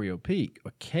Victoria Peak,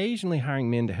 occasionally hiring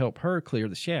men to help her clear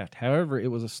the shaft. However, it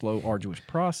was a slow, arduous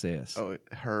process. Oh,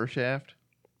 her shaft?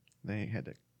 They had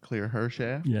to clear her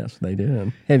shaft? Yes, they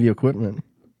did. Heavy equipment.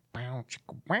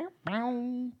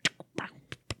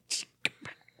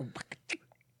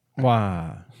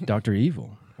 Why, Dr.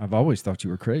 Evil, I've always thought you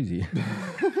were crazy.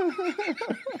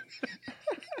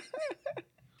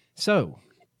 So,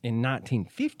 in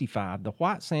 1955, the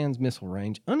White Sands Missile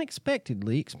Range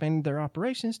unexpectedly expanded their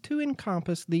operations to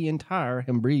encompass the entire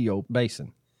Hembrillo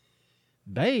Basin.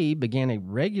 Babe began a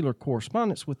regular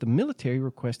correspondence with the military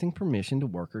requesting permission to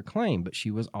work her claim, but she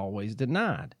was always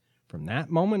denied. From that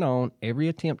moment on, every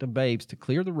attempt of Babe's to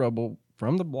clear the rubble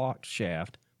from the blocked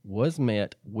shaft was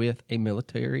met with a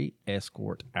military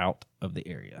escort out of the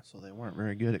area. So they weren't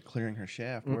very good at clearing her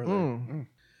shaft, were they?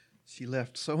 She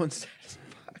left so unsatisfied.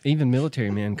 Even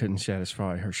military men couldn't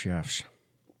satisfy her chefs.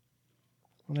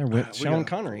 Well, there went Sean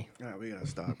Connery. All right, we got to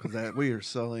stop because we are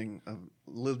selling a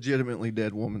legitimately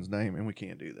dead woman's name, and we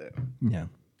can't do that. Yeah.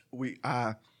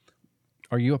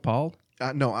 Are you appalled?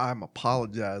 No, I'm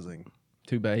apologizing.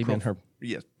 To Babe and her.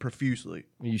 Yes, profusely.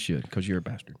 You should, because you're a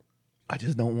bastard. I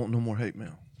just don't want no more hate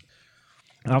mail.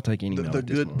 I'll take any mail.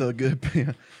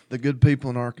 The good people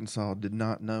in Arkansas did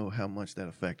not know how much that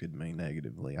affected me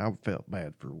negatively. I felt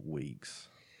bad for weeks.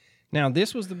 Now,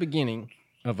 this was the beginning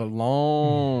of a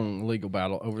long legal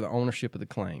battle over the ownership of the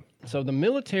claim. So the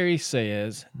military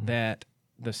says that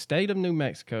the state of New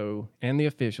Mexico and the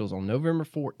officials on November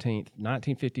 14th,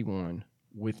 1951,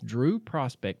 withdrew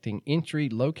prospecting, entry,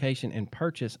 location, and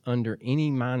purchase under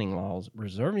any mining laws,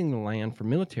 reserving the land for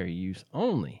military use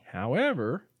only.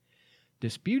 However,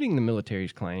 disputing the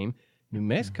military's claim, New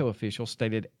Mexico officials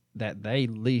stated that they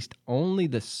leased only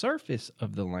the surface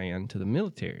of the land to the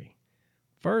military.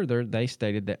 Further, they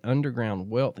stated that underground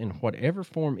wealth in whatever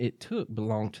form it took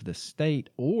belonged to the state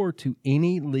or to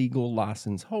any legal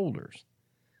license holders.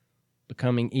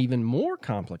 Becoming even more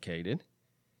complicated,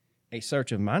 a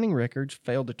search of mining records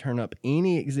failed to turn up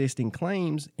any existing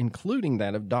claims, including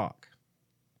that of Doc.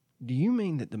 Do you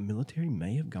mean that the military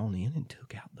may have gone in and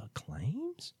took out the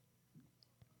claims?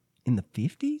 In the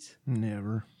 50s?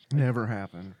 Never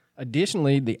happened.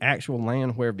 Additionally, the actual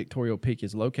land where Victoria Peak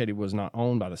is located was not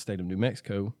owned by the state of New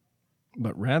Mexico,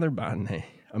 but rather by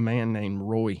a man named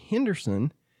Roy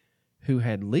Henderson, who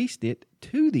had leased it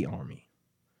to the Army.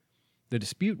 The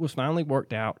dispute was finally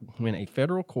worked out when a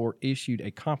federal court issued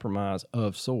a compromise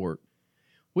of sort,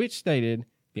 which stated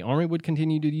the Army would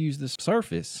continue to use the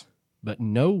surface, but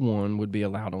no one would be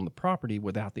allowed on the property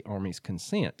without the Army's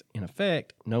consent. In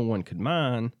effect, no one could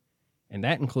mine, and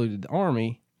that included the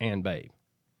Army and Babe.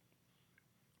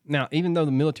 Now, even though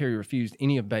the military refused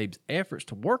any of Babe's efforts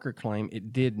to work her claim,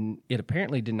 it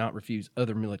apparently did not refuse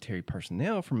other military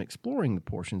personnel from exploring the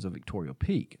portions of Victoria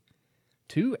Peak.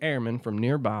 2 airmen from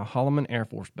nearby Holloman Air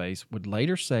Force Base would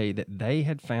later say that they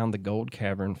had found the gold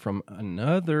cavern from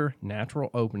another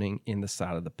natural opening in the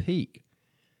side of the peak.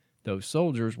 Those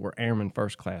soldiers were Airman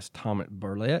First Class Thomas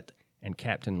Burlett and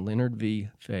Captain Leonard V.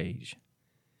 Fage.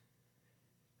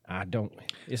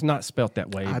 It's not spelt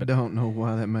that way. I don't know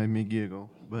why that made me giggle,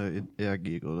 but I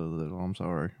giggled a little. I'm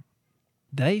sorry.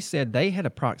 They said they had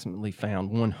approximately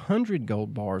found 100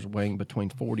 gold bars weighing between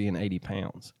 40 and 80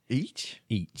 pounds. Each?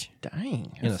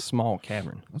 Dang. In a small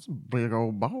cavern. That's a big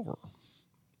old bar.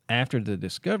 After the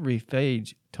discovery,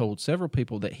 Fage told several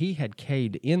people that he had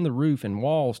caved in the roof and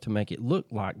walls to make it look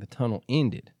like the tunnel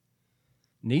ended.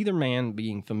 Neither man,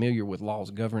 being familiar with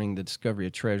laws governing the discovery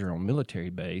of treasure on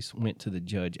military base, went to the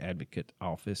judge advocate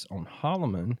office on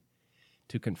Holloman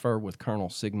to confer with Colonel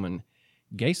Sigmund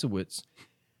Gasewitz.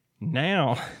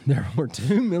 Now, there were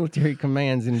 2 military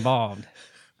commands involved.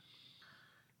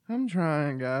 I'm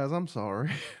trying, guys. I'm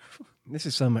sorry. This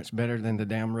is so much better than the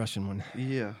damn Russian one.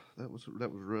 Yeah, that was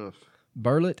rough.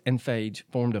 Burlett and Fage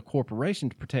formed a corporation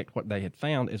to protect what they had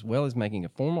found, as well as making a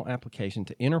formal application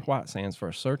to enter White Sands for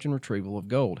a search and retrieval of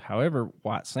gold. However,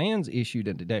 White Sands issued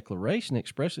a declaration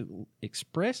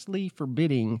expressly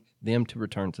forbidding them to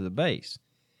return to the base.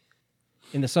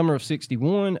 In the summer of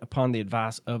 1961, upon the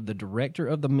advice of the director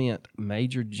of the Mint,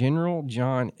 Major General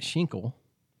John Schenkel,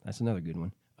 that's another good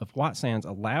one, of White Sands,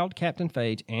 allowed Captain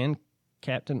Fage and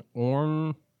Captain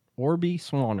Orby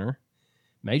Swanner,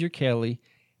 Major Kelly,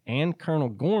 and Colonel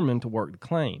Gorman to work the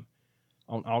claim.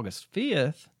 On August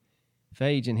 5th,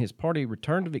 Fage and his party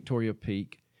returned to Victoria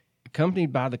Peak,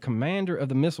 accompanied by the commander of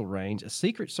the missile range, a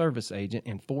Secret Service agent,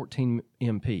 and 14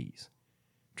 MPs.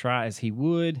 Try as he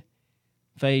would,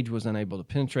 Fage was unable to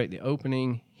penetrate the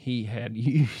opening he had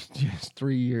used just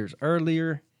 3 years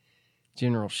earlier.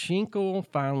 General Schenkel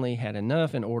finally had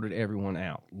enough and ordered everyone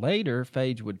out. Later,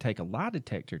 Fage would take a lie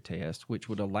detector test, which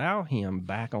would allow him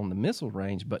back on the missile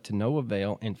range, but to no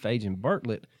avail, and Fage and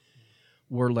Burlett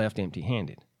were left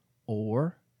empty-handed.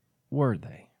 Or were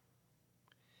they?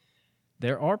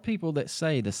 There are people that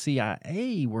say the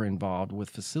CIA were involved with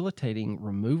facilitating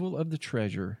removal of the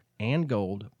treasure and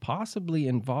gold, possibly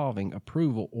involving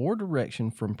approval or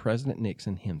direction from President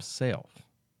Nixon himself.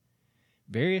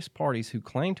 Various parties who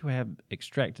claim to have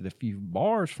extracted a few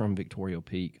bars from Victoria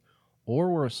Peak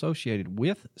or were associated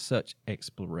with such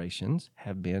explorations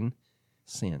have been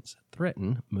since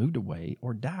threatened, moved away,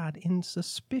 or died in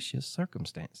suspicious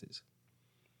circumstances.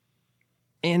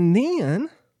 And then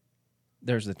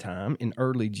there's the time in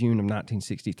early June of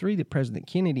 1963 that President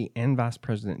Kennedy and Vice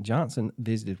President Johnson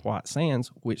visited White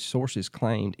Sands, which sources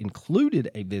claimed included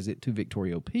a visit to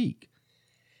Victoria Peak.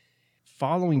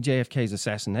 Following JFK's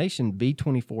assassination,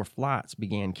 B-24 flights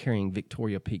began carrying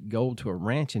Victoria Peak gold to a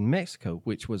ranch in Mexico,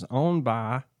 which was owned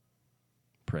by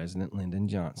President Lyndon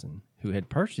Johnson, who had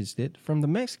purchased it from the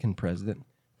Mexican president,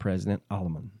 President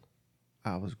Aleman.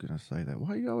 I was gonna say that.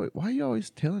 Why you always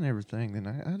telling everything? Then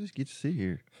I just get to sit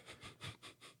here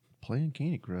playing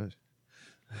Candy Crush.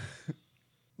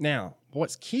 Now,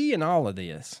 what's key in all of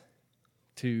this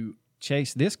to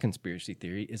chase this conspiracy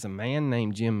theory is a man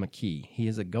named Jim McKee. He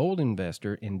is a gold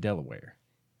investor in Delaware.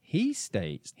 He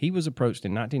states he was approached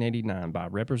in 1989 by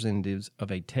representatives of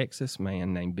a Texas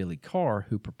man named Billy Carr,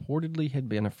 who purportedly had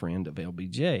been a friend of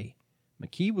LBJ.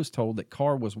 McKee was told that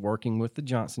Carr was working with the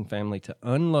Johnson family to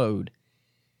unload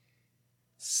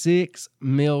 6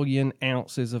 million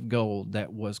ounces of gold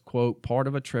that was, quote, part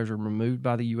of a treasure removed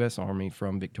by the U.S. Army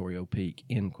from Victoria Peak,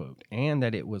 end quote, and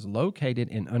that it was located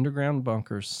in underground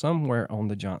bunkers somewhere on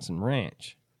the Johnson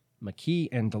Ranch. McKee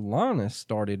and Delanis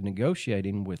started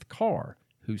negotiating with Carr,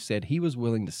 who said he was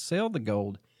willing to sell the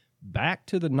gold back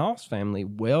to the Noss family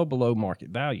well below market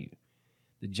value.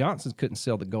 The Johnsons couldn't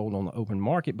sell the gold on the open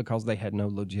market because they had no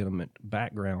legitimate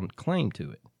background claim to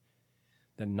it.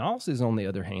 The Nosses, on the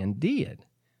other hand, did.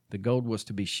 The gold was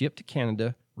to be shipped to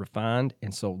Canada, refined,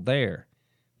 and sold there.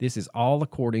 This is all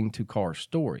according to Carr's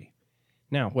story.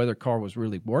 Now, whether Carr was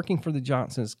really working for the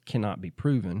Johnsons cannot be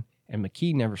proven, and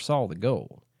McKee never saw the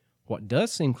gold. What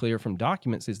does seem clear from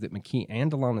documents is that McKee and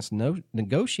Delanis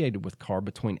negotiated with Carr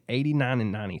between 89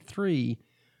 and 93,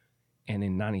 and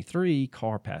in 93,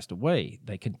 Carr passed away.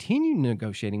 They continued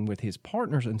negotiating with his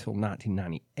partners until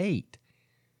 1998.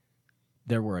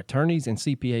 There were attorneys and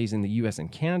CPAs in the U.S. and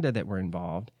Canada that were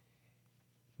involved.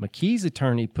 McKee's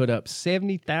attorney put up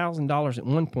 $70,000 at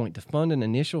one point to fund an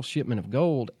initial shipment of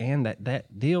gold, and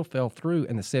that deal fell through,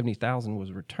 and the $70,000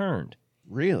 was returned.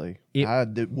 Really? I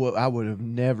would have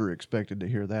never expected to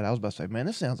hear that. I was about to say, man,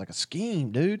 this sounds like a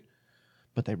scheme, dude.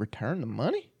 But they returned the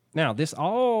money? Now, this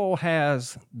all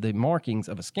has the markings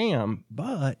of a scam,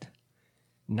 but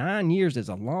 9 years is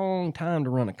a long time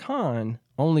to run a con,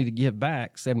 only to give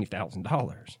back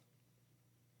 $70,000.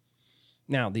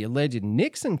 Now, the alleged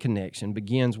Nixon connection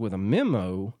begins with a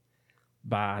memo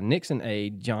by Nixon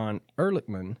aide John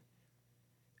Ehrlichman,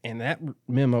 and that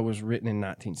memo was written in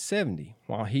 1970.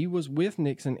 While he was with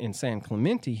Nixon in San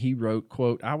Clemente, he wrote,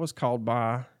 quote, I was called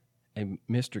by a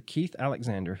Mr. Keith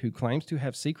Alexander, who claims to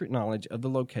have secret knowledge of the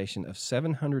location of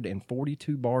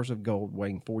 742 bars of gold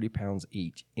weighing 40 pounds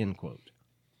each, end quote.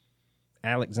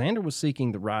 Alexander was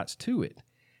seeking the rights to it.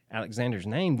 Alexander's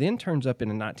name then turns up in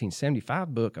a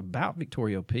 1975 book about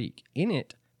Victoria Peak. In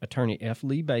it, attorney F.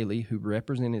 Lee Bailey, who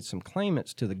represented some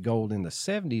claimants to the gold in the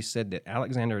 70s, said that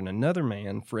Alexander and another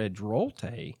man, Fred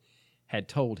Drolte, had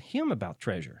told him about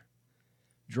treasure.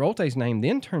 Drolte's name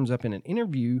then turns up in an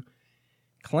interview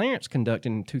Clarence conducted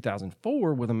in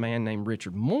 2004 with a man named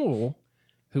Richard Moyle,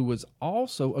 who was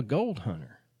also a gold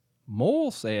hunter.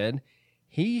 Moyle said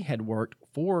he had worked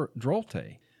for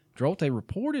Drolte. Drolte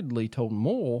reportedly told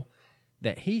Moyle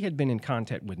that he had been in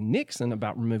contact with Nixon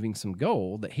about removing some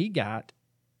gold, that he got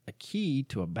a key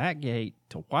to a back gate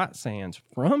to White Sands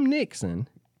from Nixon.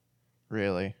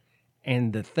 Really?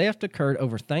 And the theft occurred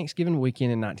over Thanksgiving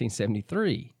weekend in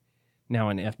 1973. Now,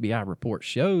 an FBI report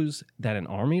shows that an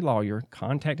Army lawyer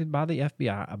contacted by the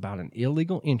FBI about an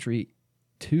illegal entry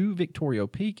to Victoria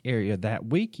Peak area that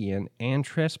weekend, and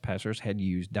trespassers had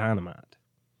used dynamite.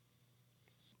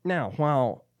 Now,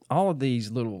 while all of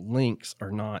these little links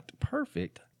are not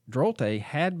perfect, Drolte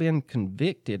had been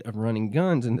convicted of running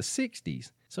guns in the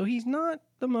 60s, so he's not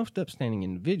the most upstanding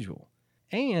individual.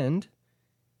 And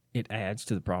it adds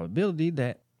to the probability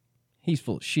that he's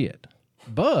full of shit.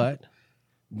 But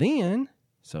then,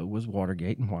 so was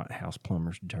Watergate and White House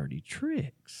plumbers' dirty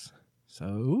tricks.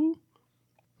 So,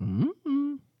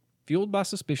 fueled by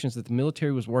suspicions that the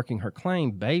military was working her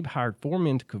claim, Babe hired 4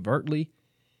 men to covertly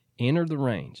enter the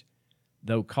range.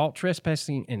 Though caught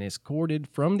trespassing and escorted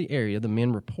from the area, the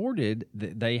men reported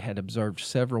that they had observed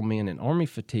several men in Army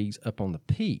fatigues up on the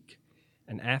peak.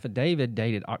 An affidavit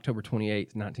dated October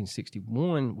 28,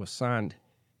 1961 was signed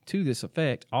to this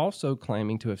effect, also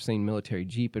claiming to have seen military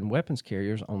jeep and weapons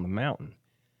carriers on the mountain.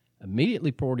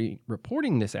 Immediately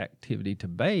reporting this activity to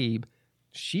Babe,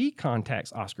 she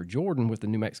contacts Oscar Jordan with the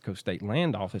New Mexico State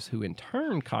Land Office, who in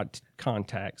turn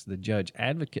contacts the Judge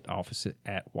Advocate Office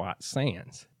at White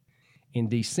Sands. In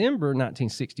December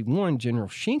 1961, General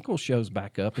Schenkel shows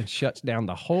back up and shuts down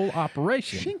the whole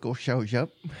operation. Schenkel shows up.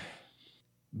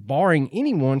 Barring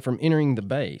anyone from entering the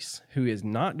base who is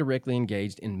not directly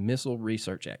engaged in missile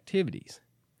research activities.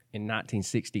 In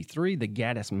 1963, the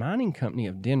Gaddis Mining Company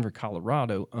of Denver,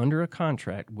 Colorado, under a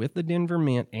contract with the Denver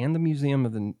Mint and the Museum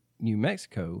of New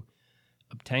Mexico,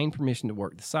 obtained permission to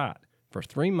work the site. For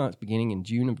 3 months beginning in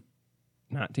June of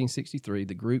 1963,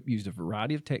 the group used a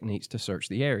variety of techniques to search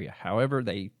the area. However,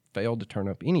 they failed to turn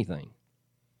up anything.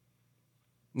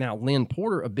 Now, Lynn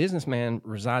Porter, a businessman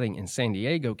residing in San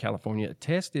Diego, California,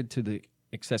 attested to the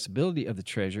accessibility of the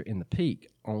treasure in the Peak.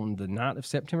 On the night of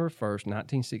September 1st,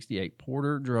 1968,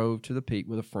 Porter drove to the Peak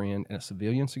with a friend and a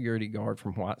civilian security guard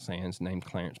from White Sands named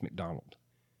Clarence McDonald.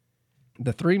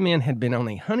 The three men had been on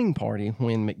a hunting party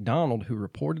when McDonald, who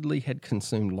reportedly had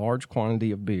consumed large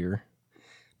quantity of beer,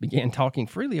 began talking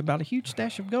freely about a huge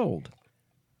stash of gold.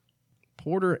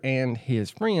 Porter and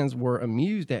his friends were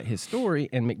amused at his story,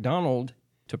 and McDonald,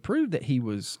 to prove that he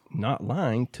was not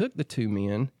lying, took the two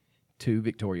men to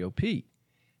Victoria Peak.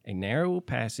 A narrow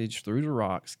passage through the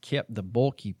rocks kept the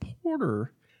bulky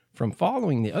Porter from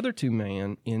following the other two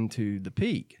men into the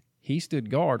Peak. He stood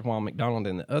guard while McDonald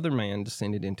and the other man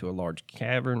descended into a large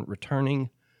cavern, returning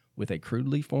with a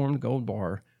crudely formed gold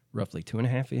bar roughly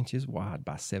 2.5 inches wide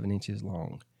by 7 inches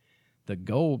long. The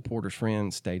gold, Porter's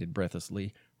friend stated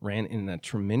breathlessly, ran in a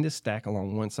tremendous stack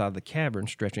along one side of the cavern,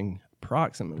 stretching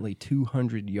approximately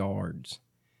 200 yards.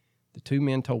 The two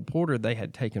men told Porter they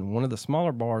had taken one of the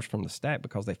smaller bars from the stack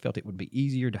because they felt it would be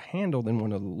easier to handle than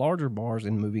one of the larger bars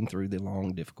in moving through the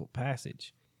long, difficult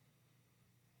passage.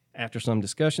 After some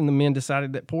discussion, the men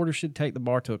decided that Porter should take the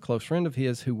bar to a close friend of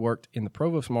his who worked in the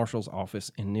provost marshal's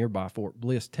office in nearby Fort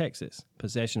Bliss, Texas.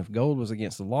 Possession of gold was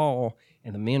against the law,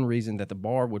 and the men reasoned that the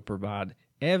bar would provide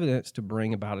evidence to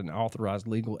bring about an authorized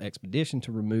legal expedition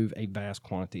to remove a vast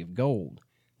quantity of gold.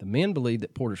 The men believed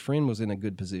that Porter's friend was in a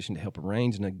good position to help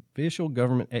arrange an official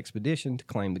government expedition to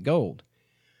claim the gold.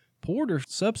 Porter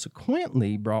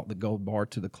subsequently brought the gold bar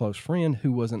to the close friend,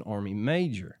 who was an Army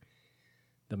major.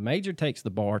 The major takes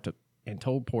the bar and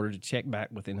told Porter to check back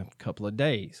within a couple of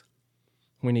days.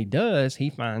 When he does, he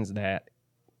finds that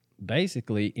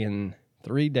basically in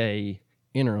 3-day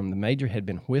interim, the major had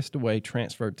been whisked away,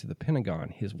 transferred to the Pentagon.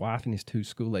 His wife and his 2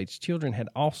 school-aged children had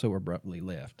also abruptly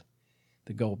left.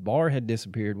 The gold bar had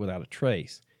disappeared without a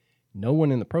trace. No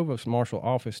one in the provost marshal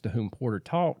office to whom Porter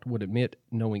talked would admit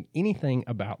knowing anything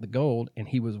about the gold, and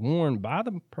he was warned by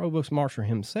the provost marshal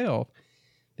himself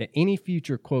that any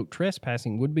future, quote,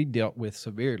 trespassing would be dealt with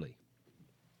severely.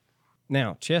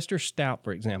 Now, Chester Stout,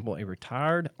 for example, a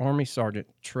retired Army sergeant,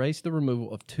 traced the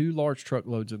removal of 2 large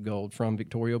truckloads of gold from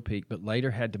Victoria Peak, but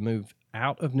later had to move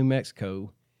out of New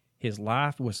Mexico. His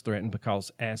life was threatened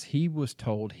because, as he was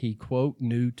told, he, quote,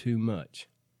 knew too much.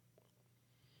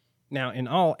 Now, in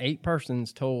all, 8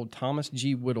 persons told Thomas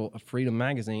G. Whittle of Freedom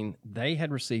Magazine they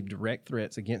had received direct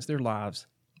threats against their lives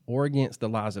or against the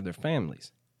lives of their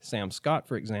families. Sam Scott,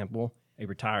 for example, a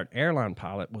retired airline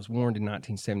pilot, was warned in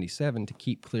 1977 to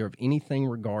keep clear of anything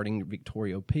regarding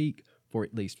Victoria Peak for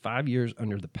at least 5 years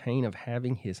under the pain of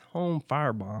having his home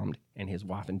firebombed and his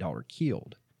wife and daughter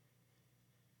killed.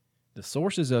 The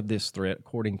sources of this threat,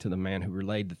 according to the man who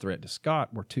relayed the threat to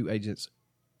Scott, were 2 agents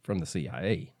from the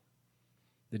CIA.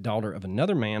 The daughter of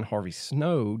another man, Harvey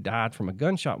Snow, died from a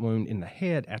gunshot wound in the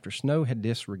head after Snow had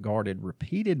disregarded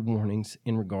repeated warnings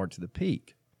in regard to the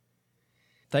Peak.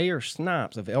 Thayer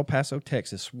Snipes of El Paso,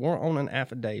 Texas, swore on an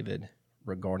affidavit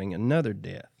regarding another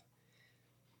death.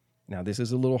 Now, this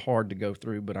is a little hard to go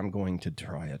through, but I'm going to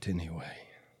try it anyway.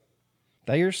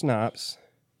 Thayer Snipes,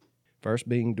 first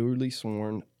being duly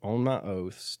sworn on my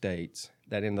oath, states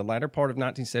that in the latter part of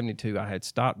 1972, I had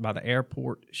stopped by the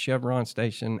airport Chevron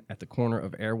station at the corner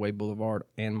of Airway Boulevard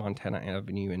and Montana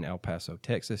Avenue in El Paso,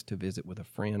 Texas, to visit with a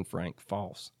friend, Frank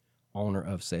Foss, owner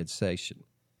of said station.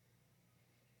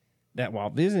 That while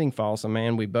visiting Foss, a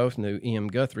man we both knew, E.M.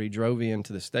 Guthrie, drove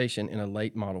into the station in a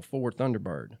late Model 4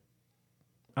 Thunderbird.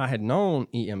 I had known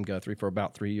E.M. Guthrie for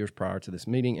about 3 years prior to this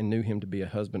meeting and knew him to be a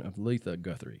husband of Letha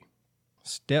Guthrie,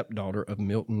 stepdaughter of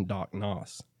Milton Doc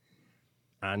Noss.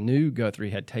 I knew Guthrie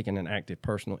had taken an active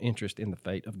personal interest in the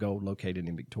fate of gold located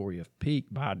in Victoria Peak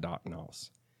by Doc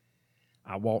Noss.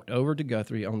 I walked over to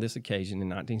Guthrie on this occasion in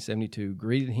 1972,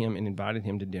 greeted him, and invited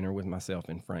him to dinner with myself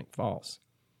and Frank Foss.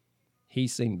 He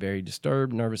seemed very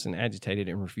disturbed, nervous, and agitated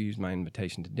and refused my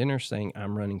invitation to dinner, saying,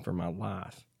 "I'm running for my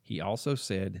life." He also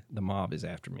said, "The mob is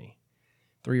after me."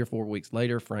 3 or 4 weeks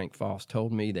later, Frank Foss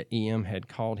told me that E.M. had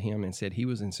called him and said he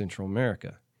was in Central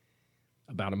America.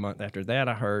 About a month after that,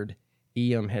 I heard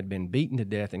E.M. had been beaten to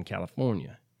death in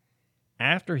California.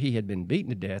 After he had been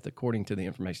beaten to death, according to the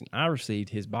information I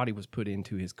received, his body was put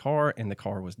into his car, and the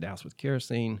car was doused with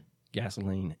kerosene,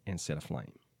 gasoline, and set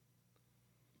aflame.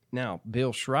 Now,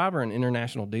 Bill Shriver, an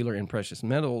international dealer in precious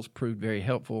metals, proved very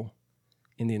helpful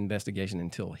in the investigation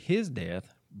until his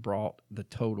death brought the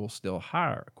total still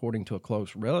higher. According to a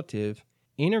close relative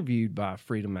interviewed by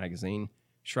Freedom Magazine,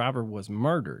 Shriver was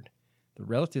murdered. The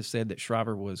relatives said that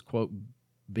Shriver was, quote,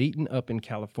 beaten up in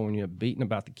California, beaten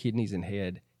about the kidneys and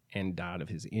head, and died of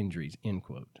his injuries, end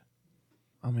quote.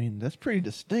 I mean, that's pretty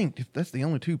distinct if that's the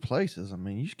only two places. I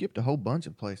mean, you skipped a whole bunch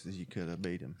of places you could have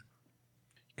beat him.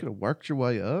 You could have worked your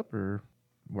way up or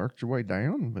worked your way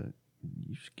down, but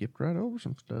you skipped right over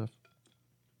some stuff.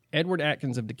 Edward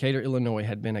Atkins of Decatur, Illinois,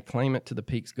 had been a claimant to the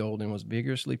Peaks Gold and was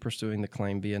vigorously pursuing the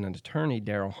claim via an attorney,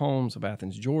 Darrell Holmes of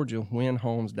Athens, Georgia, when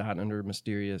Holmes died under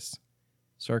mysterious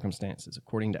circumstances.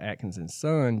 According to Atkins'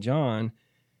 son, John,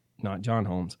 not John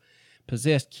Holmes,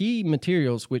 possessed key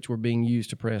materials which were being used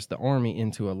to press the Army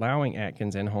into allowing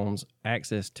Atkins and Holmes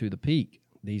access to the Peak.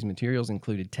 These materials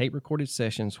included tape-recorded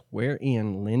sessions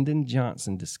wherein Lyndon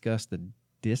Johnson discussed the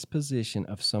disposition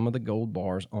of some of the gold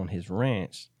bars on his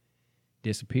ranch,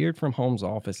 disappeared from Holmes'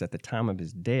 office at the time of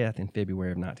his death in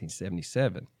February of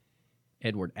 1977.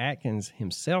 Edward Atkins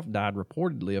himself died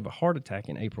reportedly of a heart attack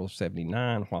in April of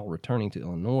 79 while returning to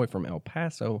Illinois from El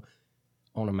Paso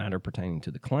on a matter pertaining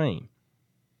to the claim.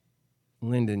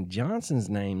 Lyndon Johnson's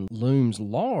name looms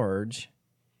large,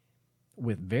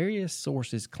 with various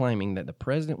sources claiming that the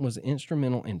president was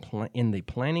instrumental in the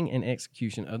planning and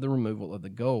execution of the removal of the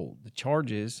gold. The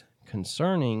charges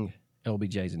concerning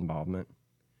LBJ's involvement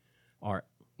are: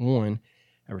 1,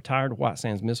 a retired White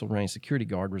Sands Missile Range security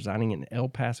guard residing in El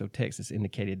Paso, Texas,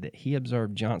 indicated that he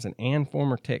observed Johnson and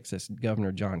former Texas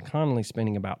Governor John Connally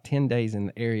spending about 10 days in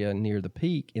the area near the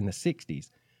Peak in the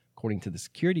 60s. According to the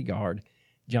security guard,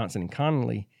 Johnson and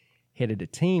Connally headed a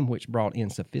team which brought in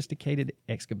sophisticated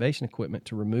excavation equipment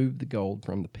to remove the gold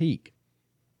from the Peak.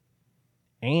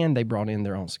 And they brought in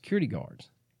their own security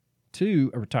guards.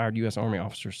 2, a retired U.S. Army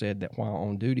officer said that while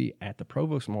on duty at the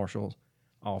Provost Marshal's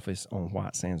office on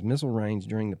White Sands Missile Range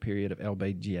during the period of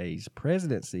LBJ's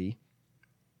presidency,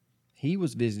 he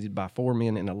was visited by 4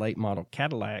 men in a late model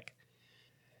Cadillac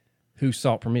who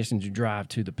sought permission to drive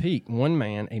to the Peak. One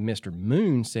man, a Mr.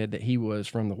 Moon, said that he was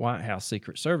from the White House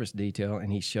Secret Service detail,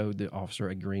 and he showed the officer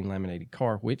a green laminated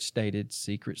car which stated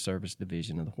Secret Service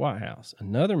Division of the White House.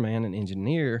 Another man, an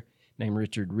engineer named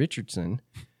Richard Richardson,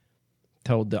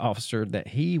 told the officer that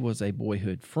he was a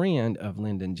boyhood friend of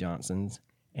Lyndon Johnson's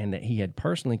and that he had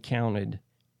personally counted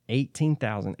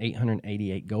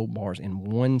 18,888 gold bars in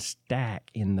one stack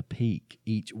in the Peak,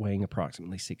 each weighing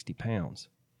approximately 60 pounds.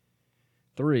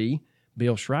 3,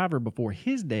 Bill Shriver, before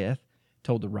his death,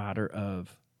 told the writer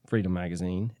of Freedom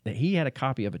Magazine that he had a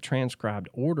copy of a transcribed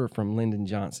order from Lyndon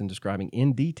Johnson describing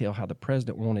in detail how the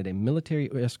president wanted a military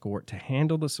escort to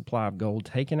handle the supply of gold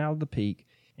taken out of the Peak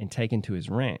and taken to his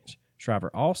ranch.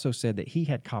 Shriver also said that he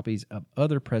had copies of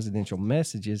other presidential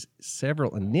messages,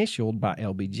 several initialed by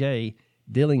LBJ,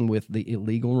 dealing with the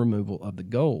illegal removal of the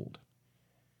gold.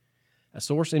 A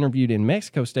source interviewed in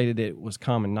Mexico stated that it was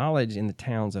common knowledge in the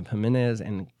towns of Jimenez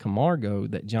and Camargo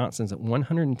that Johnson's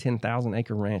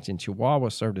 110,000-acre ranch in Chihuahua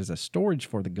served as a storage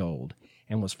for the gold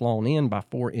and was flown in by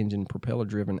 4-engine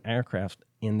propeller-driven aircraft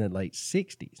in the late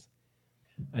 60s.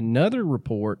 Another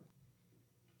report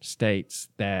states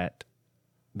that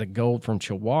the gold from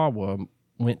Chihuahua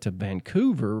went to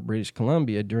Vancouver, British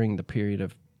Columbia, during the period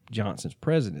of Johnson's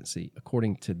presidency.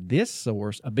 According to this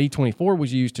source, a B-24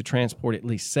 was used to transport at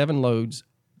least 7 loads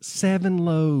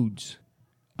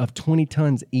of 20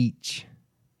 tons each.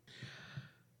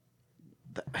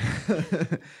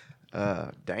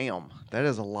 Damn, that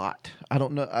is a lot. I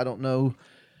don't know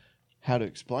how to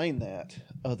explain that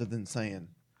other than saying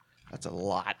that's a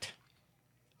lot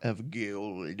of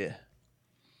gold.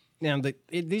 Now,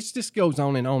 this just goes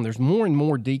on and on. There's more and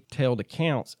more detailed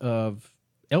accounts of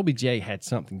LBJ had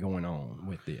something going on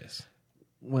with this.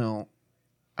 Well,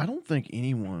 I don't think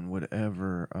anyone would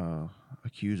ever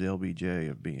accuse LBJ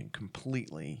of being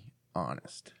completely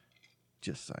honest.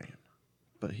 Just saying.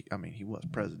 But he was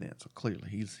president, so clearly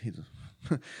he's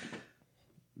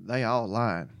they all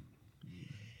lied.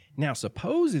 Now,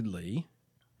 supposedly,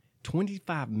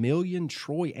 25 million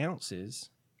troy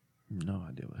ounces. No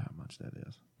idea how much that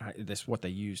is. That's what they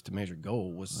used to measure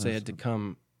gold. Was said to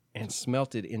come and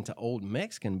smelted into old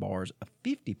Mexican bars of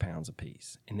 50 pounds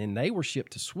apiece, and then they were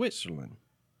shipped to Switzerland.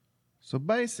 So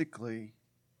basically,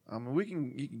 you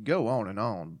can go on and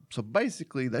on. So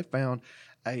basically, they found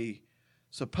a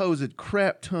supposed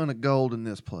crap ton of gold in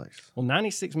this place. Well,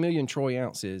 96 million troy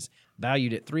ounces,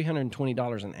 valued at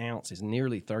 $320 an ounce, is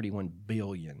nearly $31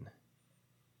 billion.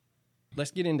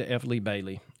 Let's get into F. Lee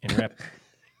Bailey and wrap.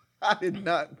 I did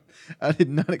not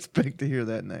expect to hear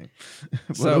that name.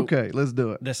 But So, okay, let's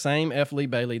do it. The same F. Lee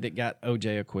Bailey that got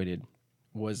O.J. acquitted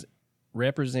was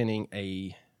representing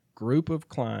a group of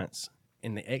clients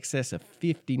in the excess of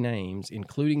 50 names,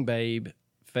 including Babe,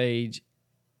 Phage,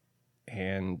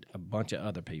 and a bunch of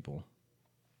other people.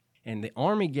 And the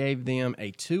Army gave them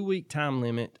a 2-week time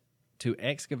limit to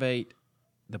excavate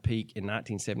the peak in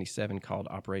 1977 called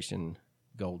Operation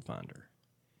Goldfinder.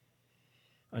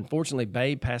 Unfortunately,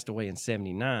 Babe passed away in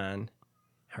 79.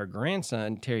 Her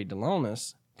grandson, Terry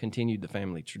Delonis, continued the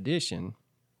family tradition.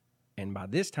 And by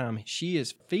this time, she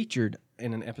is featured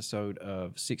in an episode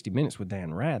of 60 Minutes with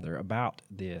Dan Rather about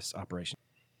this operation.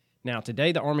 Now,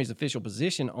 today, the Army's official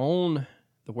position on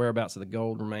the whereabouts of the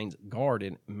gold remains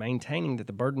guarded, maintaining that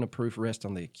the burden of proof rests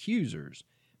on the accusers.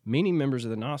 Many members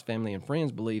of the Noss family and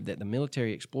friends believe that the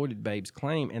military exploited Babe's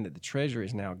claim and that the treasure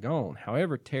is now gone.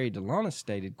 However, Terry Delonis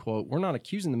stated, quote, "We're not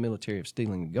accusing the military of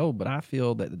stealing the gold, but I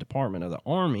feel that the Department of the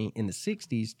Army in the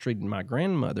 60s treated my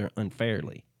grandmother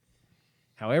unfairly.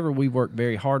 However, we've worked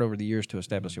very hard over the years to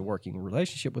establish a working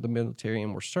relationship with the military,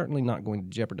 and we're certainly not going to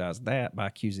jeopardize that by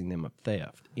accusing them of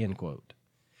theft," end quote.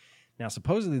 Now,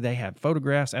 supposedly they have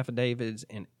photographs, affidavits,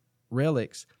 and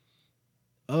relics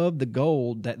of the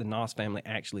gold that the Noss family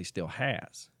actually still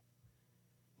has.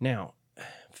 Now,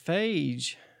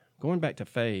 Phage, going back to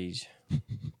Phage,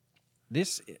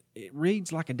 it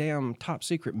reads like a damn top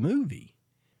secret movie.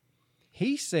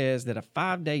 He says that a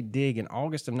 5-day dig in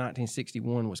August of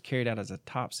 1961 was carried out as a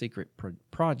top secret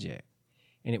project,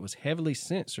 and it was heavily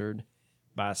censored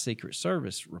by a Secret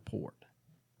Service report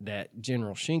that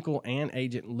General Schenkel and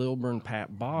Agent Lilburn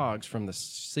Pat Boggs from the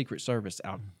Secret Service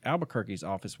Albuquerque's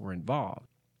office were involved.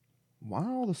 Why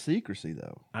all the secrecy,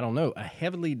 though? I don't know. A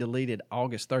heavily deleted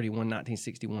August 31,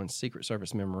 1961 Secret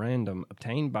Service memorandum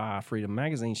obtained by Freedom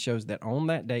Magazine shows that on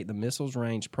that date, the Missiles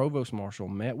Range Provost Marshal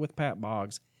met with Pat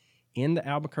Boggs in the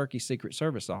Albuquerque Secret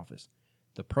Service office.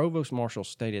 The Provost Marshal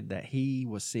stated that he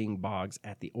was seeing Boggs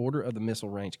at the order of the Missile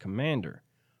Range Commander.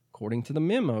 According to the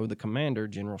memo, the commander,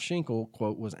 General Schenkel,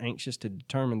 quote, was anxious to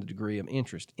determine the degree of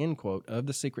interest, end quote, of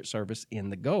the Secret Service in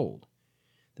the gold.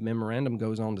 The memorandum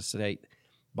goes on to state,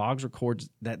 Boggs records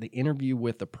that the interview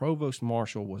with the Provost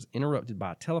Marshal was interrupted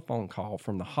by a telephone call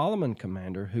from the Holloman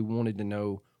commander who wanted to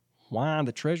know why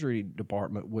the Treasury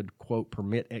Department would, quote,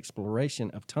 permit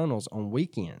exploration of tunnels on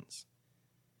weekends.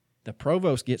 The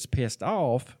provost gets pissed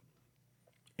off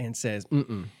and says,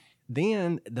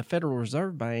 Then the Federal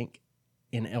Reserve Bank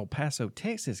in El Paso,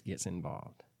 Texas gets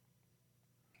involved.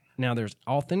 Now, there's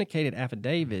authenticated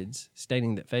affidavits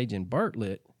stating that Phage and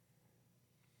Bartlett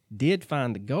did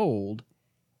find the gold,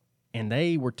 and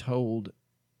they were told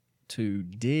to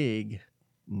dig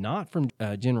not from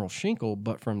General Schenkel,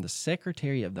 but from the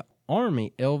Secretary of the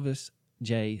Army, Elvis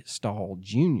J. Stahl,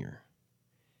 Jr.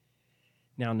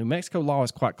 Now, New Mexico law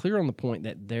is quite clear on the point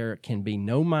that there can be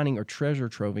no mining or treasure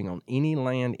troving on any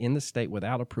land in the state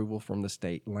without approval from the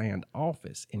state land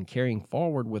office. In carrying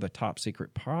forward with a top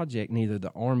secret project, neither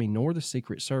the Army nor the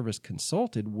Secret Service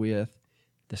consulted with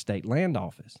the state land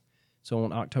office. So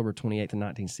on October 28th of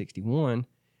 1961,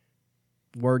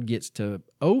 word gets to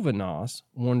Ovanos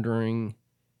wondering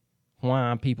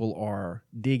why people are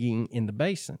digging in the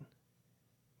basin.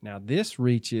 Now, this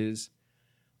reaches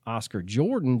Oscar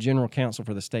Jordan, general counsel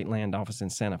for the state land office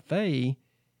in Santa Fe,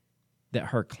 that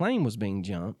her claim was being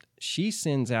jumped. She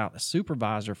sends out a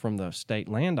supervisor from the state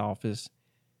land office,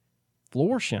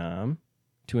 Florsheim,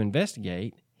 to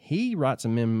investigate. He writes a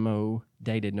memo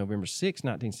dated November 6,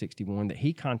 1961, that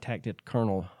he contacted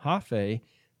Colonel Jaffe,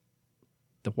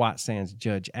 the White Sands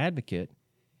judge advocate,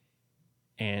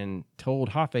 and told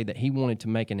Jaffe that he wanted to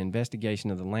make an investigation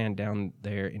of the land down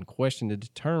there in question to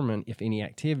determine if any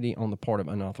activity on the part of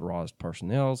unauthorized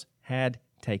personnel had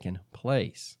taken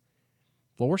place.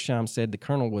 Florsheim said the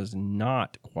colonel was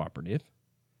not cooperative.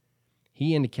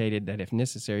 He indicated that if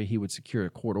necessary, he would secure a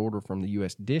court order from the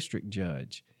U.S. District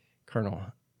Judge. Colonel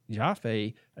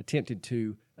Jaffe attempted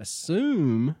to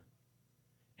assume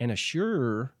and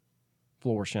assure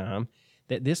Florsheim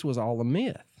that this was all a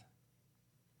myth.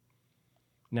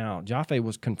 Now, Jaffe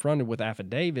was confronted with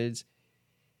affidavits,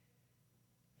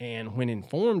 and when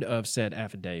informed of said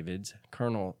affidavits,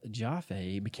 Colonel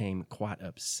Jaffe became quite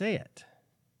upset.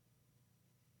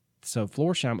 So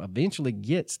Florsheim eventually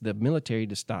gets the military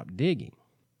to stop digging.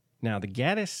 Now, the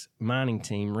Gaddis mining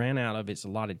team ran out of its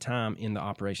allotted time in the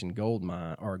Operation Gold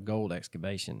Mine, or gold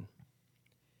excavation,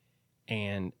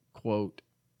 and, quote,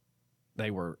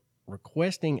 they were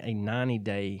requesting a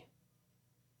 90-day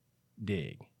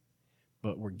dig,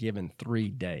 but were given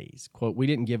 3 days. Quote, "We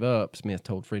didn't give up," Smith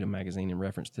told Freedom Magazine in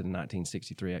reference to the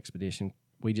 1963 expedition.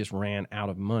 "We just ran out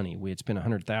of money. We had spent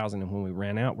 $100,000, and when we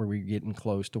ran out, we were getting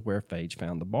close to where Phage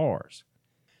found the bars."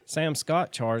 Sam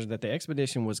Scott charged that the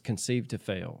expedition was conceived to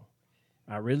fail.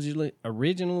 "I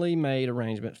originally made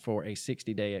arrangements for a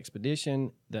 60-day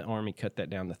expedition. The Army cut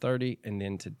that down to 30 and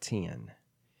then to 10.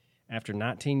 After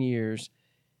 19 years,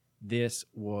 this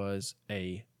was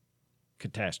a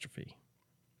catastrophe.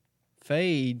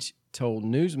 Fage told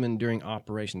newsmen during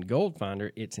Operation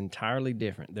Goldfinder it's entirely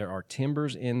different. There are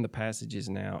timbers in the passages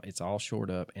now. It's all shored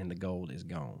up and the gold is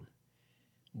gone.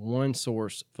 One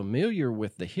source familiar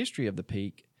with the history of the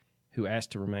peak, who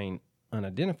asked to remain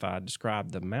unidentified,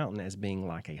 described the mountain as being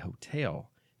like a hotel.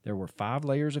 There were 5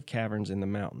 layers of caverns in the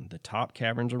mountain. The top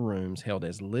caverns or rooms held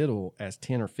as little as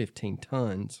 10 or 15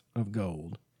 tons of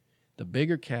gold. The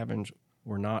bigger caverns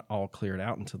were not all cleared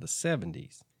out until the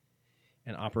 70s.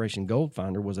 And Operation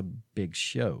Goldfinder was a big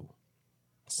show,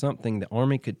 something the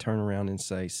Army could turn around and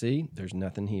say, see, there's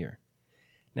nothing here.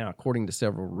 Now, according to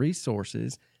several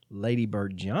resources, Lady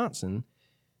Bird Johnson,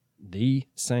 the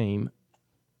same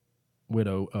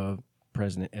widow of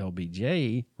President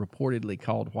LBJ, reportedly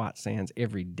called White Sands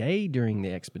every day during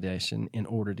the expedition in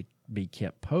order to be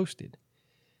kept posted.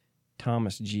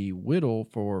 Thomas G. Whittle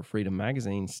for Freedom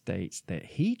Magazine states that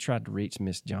he tried to reach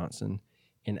Miss Johnson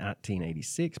in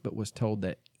 1986, but was told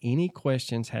that any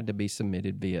questions had to be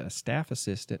submitted via a staff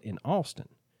assistant in Austin.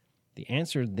 The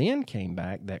answer then came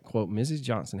back that, quote, Mrs.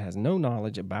 Johnson has no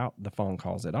knowledge about the phone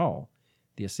calls at all.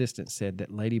 The assistant said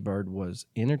that Lady Bird was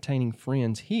entertaining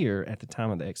friends here at the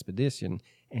time of the expedition,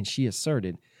 and she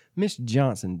asserted, Miss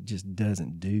Johnson just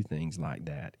doesn't do things like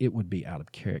that. It would be out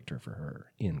of character for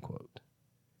her, end quote.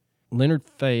 Leonard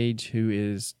Fage, who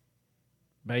is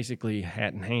basically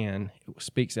hat in hand,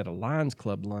 speaks at a Lions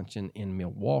Club luncheon in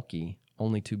Milwaukee,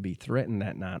 only to be threatened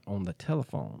that night on the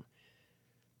telephone.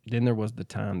 Then there was the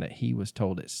time that he was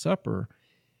told at supper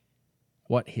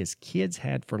what his kids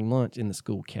had for lunch in the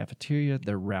school cafeteria,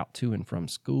 their route to and from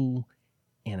school,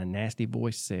 and a nasty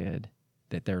voice said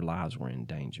that their lives were in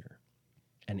danger.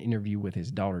 An interview with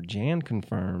his daughter Jan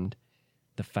confirmed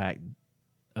the fact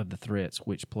of the threats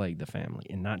which plagued the family.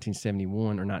 In 1971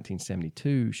 or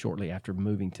 1972, shortly after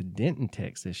moving to Denton,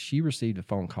 Texas, she received a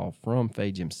phone call from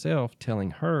Fage himself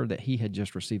telling her that he had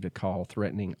just received a call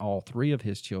threatening all 3 of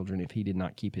his children if he did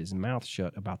not keep his mouth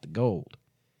shut about the gold.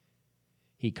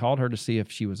 He called her to see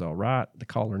if she was all right. The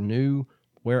caller knew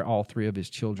where all 3 of his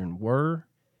children were.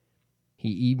 He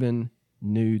even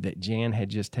knew that Jan had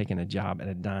just taken a job at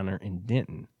a diner in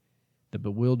Denton. The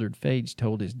bewildered Fage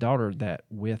told his daughter that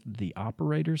with the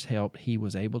operator's help, he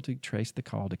was able to trace the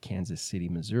call to Kansas City,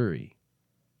 Missouri.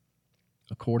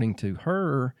 According to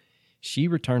her, she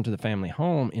returned to the family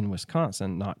home in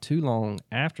Wisconsin. Not too long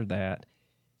after that,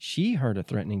 she heard a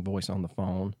threatening voice on the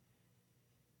phone,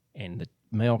 and the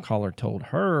male caller told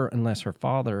her unless her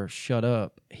father shut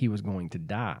up, he was going to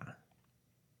die.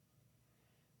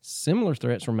 Similar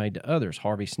threats were made to others.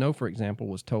 Harvey Snow, for example,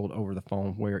 was told over the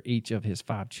phone where each of his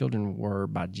 5 children were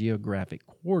by geographic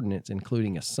coordinates,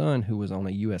 including a son who was on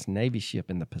a U.S. Navy ship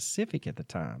in the Pacific at the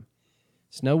time.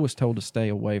 Snow was told to stay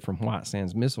away from White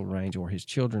Sands Missile Range or his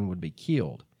children would be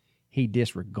killed. He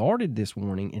disregarded this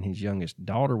warning, and his youngest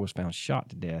daughter was found shot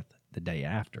to death the day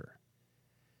after.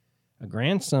 A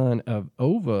grandson of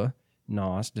Ova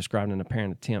Noss described an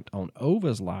apparent attempt on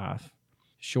Ova's life.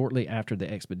 Shortly after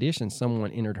the expedition,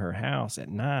 someone entered her house at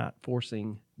night,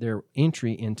 forcing their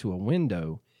entry into a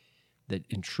window. The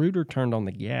intruder turned on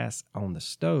the gas on the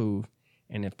stove,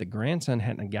 and if the grandson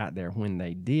hadn't got there when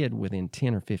they did, within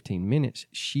 10 or 15 minutes,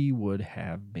 she would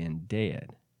have been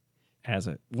dead. As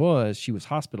it was, she was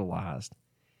hospitalized.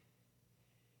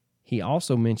 He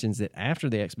also mentions that after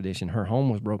the expedition, her home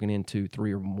was broken into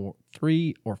 3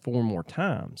 or 4 more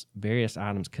times. Various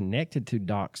items connected to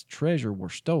Doc's treasure were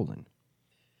stolen.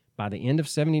 By the end of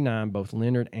 1979, both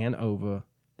Leonard and Ova,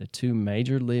 the 2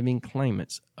 major living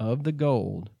claimants of the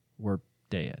gold, were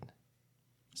dead.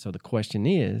 So the question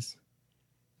is,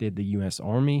 did the U.S.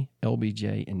 Army,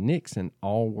 LBJ, and Nixon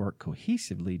all work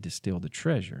cohesively to steal the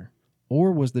treasure,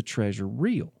 or was the treasure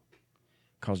real?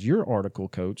 Because your article,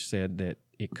 Coach, said that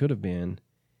it could have been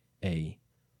a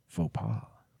faux pas.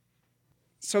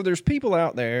 So there's people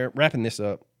out there, wrapping this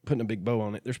up, putting a big bow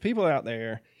on it, there's people out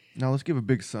there. Now let's give a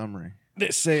big summary.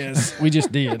 That says, we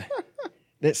just did,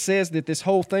 that says that this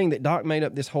whole thing, that Doc made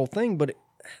up this whole thing, but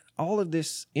all of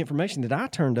this information that I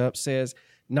turned up says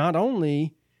not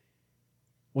only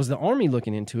was the Army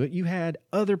looking into it, you had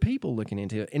other people looking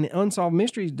into it. And Unsolved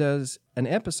Mysteries does an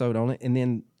episode on it, and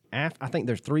then I think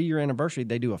their 3-year anniversary,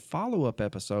 they do a follow-up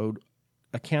episode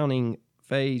accounting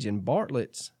Fage and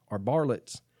Bartlett's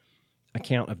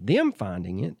account of them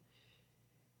finding it.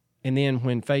 And then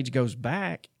when Fage goes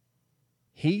back,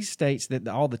 he states that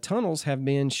all the tunnels have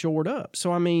been shored up.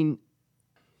 So, I mean,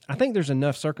 I think there's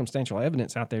enough circumstantial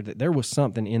evidence out there that there was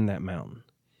something in that mountain.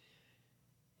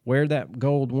 Where that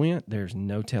gold went, there's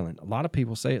no telling. A lot of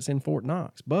people say it's in Fort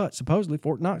Knox, but supposedly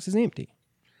Fort Knox is empty.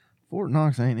 Fort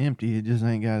Knox ain't empty. It just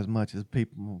ain't got as much as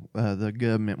people, the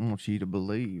government wants you to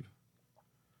believe.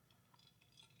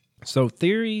 So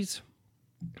theories,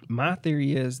 my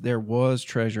theory is there was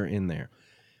treasure in there.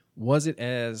 Was it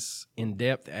as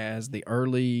in-depth as the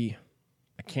early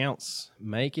accounts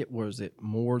make it? Was it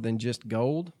more than just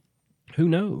gold? Who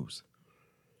knows?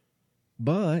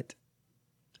 But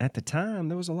at the time,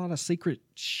 there was a lot of secret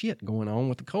shit going on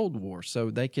with the Cold War. So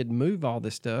they could move all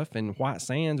this stuff. And White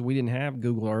Sands, we didn't have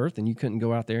Google Earth, and you couldn't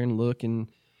go out there and look and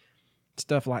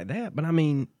stuff like that. But, I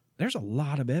mean, there's a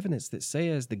lot of evidence that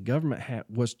says the government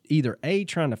was either A,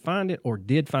 trying to find it, or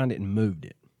did find it and moved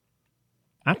it.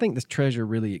 I think this treasure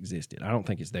really existed. I don't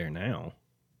think it's there now.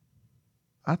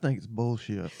 I think it's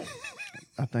bullshit.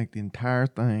 I think the entire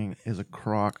thing is a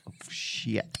crock of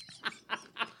shit.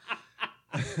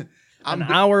 An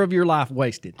hour of your life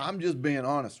wasted. I'm just being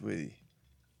honest with you.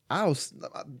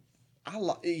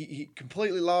 He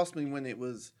completely lost me when it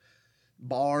was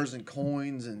bars and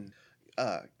coins and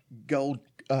gold.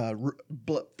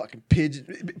 Fucking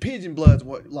pigeon blood's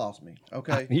what lost me.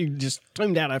 Okay, You just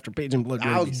tuned out after pigeon blood.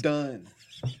 I was done.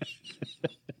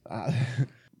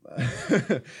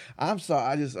 I'm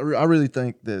sorry. I really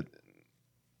think that.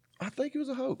 I think it was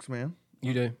a hoax, man.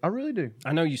 You do? I really do.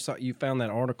 I know you found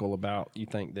that article about you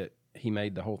think that he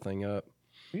made the whole thing up.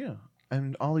 Yeah,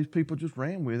 and all these people just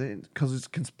ran with it because it's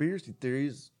conspiracy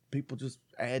theories. People just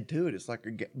add to it. It's like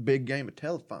a big game of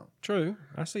telephone. True,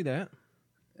 I see that.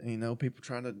 You know, people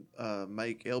trying to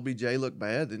make LBJ look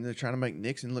bad, then they're trying to make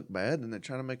Nixon look bad, and they're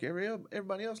trying to make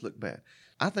everybody else look bad.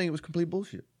 I think it was complete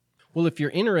bullshit. Well, if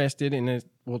you're interested, and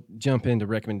we'll jump into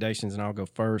recommendations, and I'll go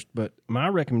first. But my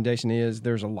recommendation is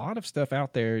there's a lot of stuff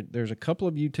out there. There's a couple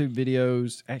of YouTube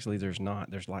videos. Actually, there's not.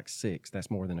 There's like 6.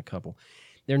 That's more than a couple.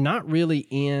 They're not really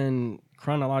in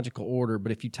chronological order,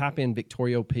 but if you type in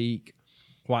Victoria Peak,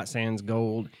 White Sands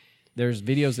Gold, there's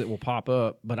videos that will pop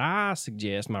up. But I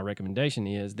suggest, my recommendation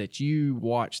is that you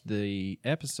watch the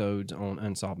episodes on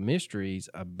Unsolved Mysteries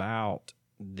about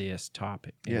this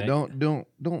topic. Yeah, don't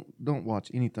watch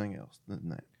anything else than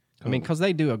that. I mean, because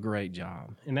they do a great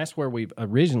job. And that's where we've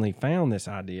originally found this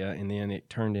idea, and then it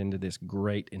turned into this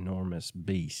great, enormous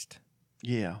beast.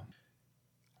 Yeah.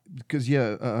 Because,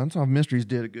 Unsolved Mysteries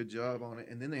did a good job on it,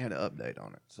 and then they had an update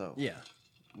on it. So, yeah,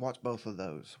 watch both of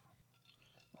those.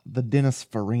 The Dennis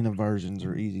Farina versions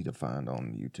are easy to find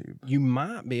on YouTube. You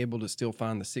might be able to still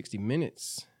find the 60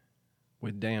 Minutes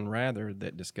with Dan Rather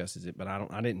that discusses it, but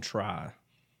I didn't try.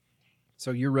 So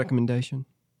your recommendation?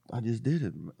 I just did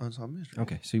it, Unsolved Mysteries.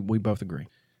 Okay, so we both agree.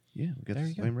 Yeah, we got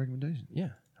the same recommendation. Yeah,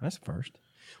 that's first.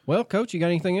 Well, Coach, you got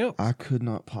anything else? I could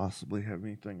not possibly have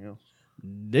anything else.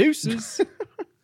 Deuces.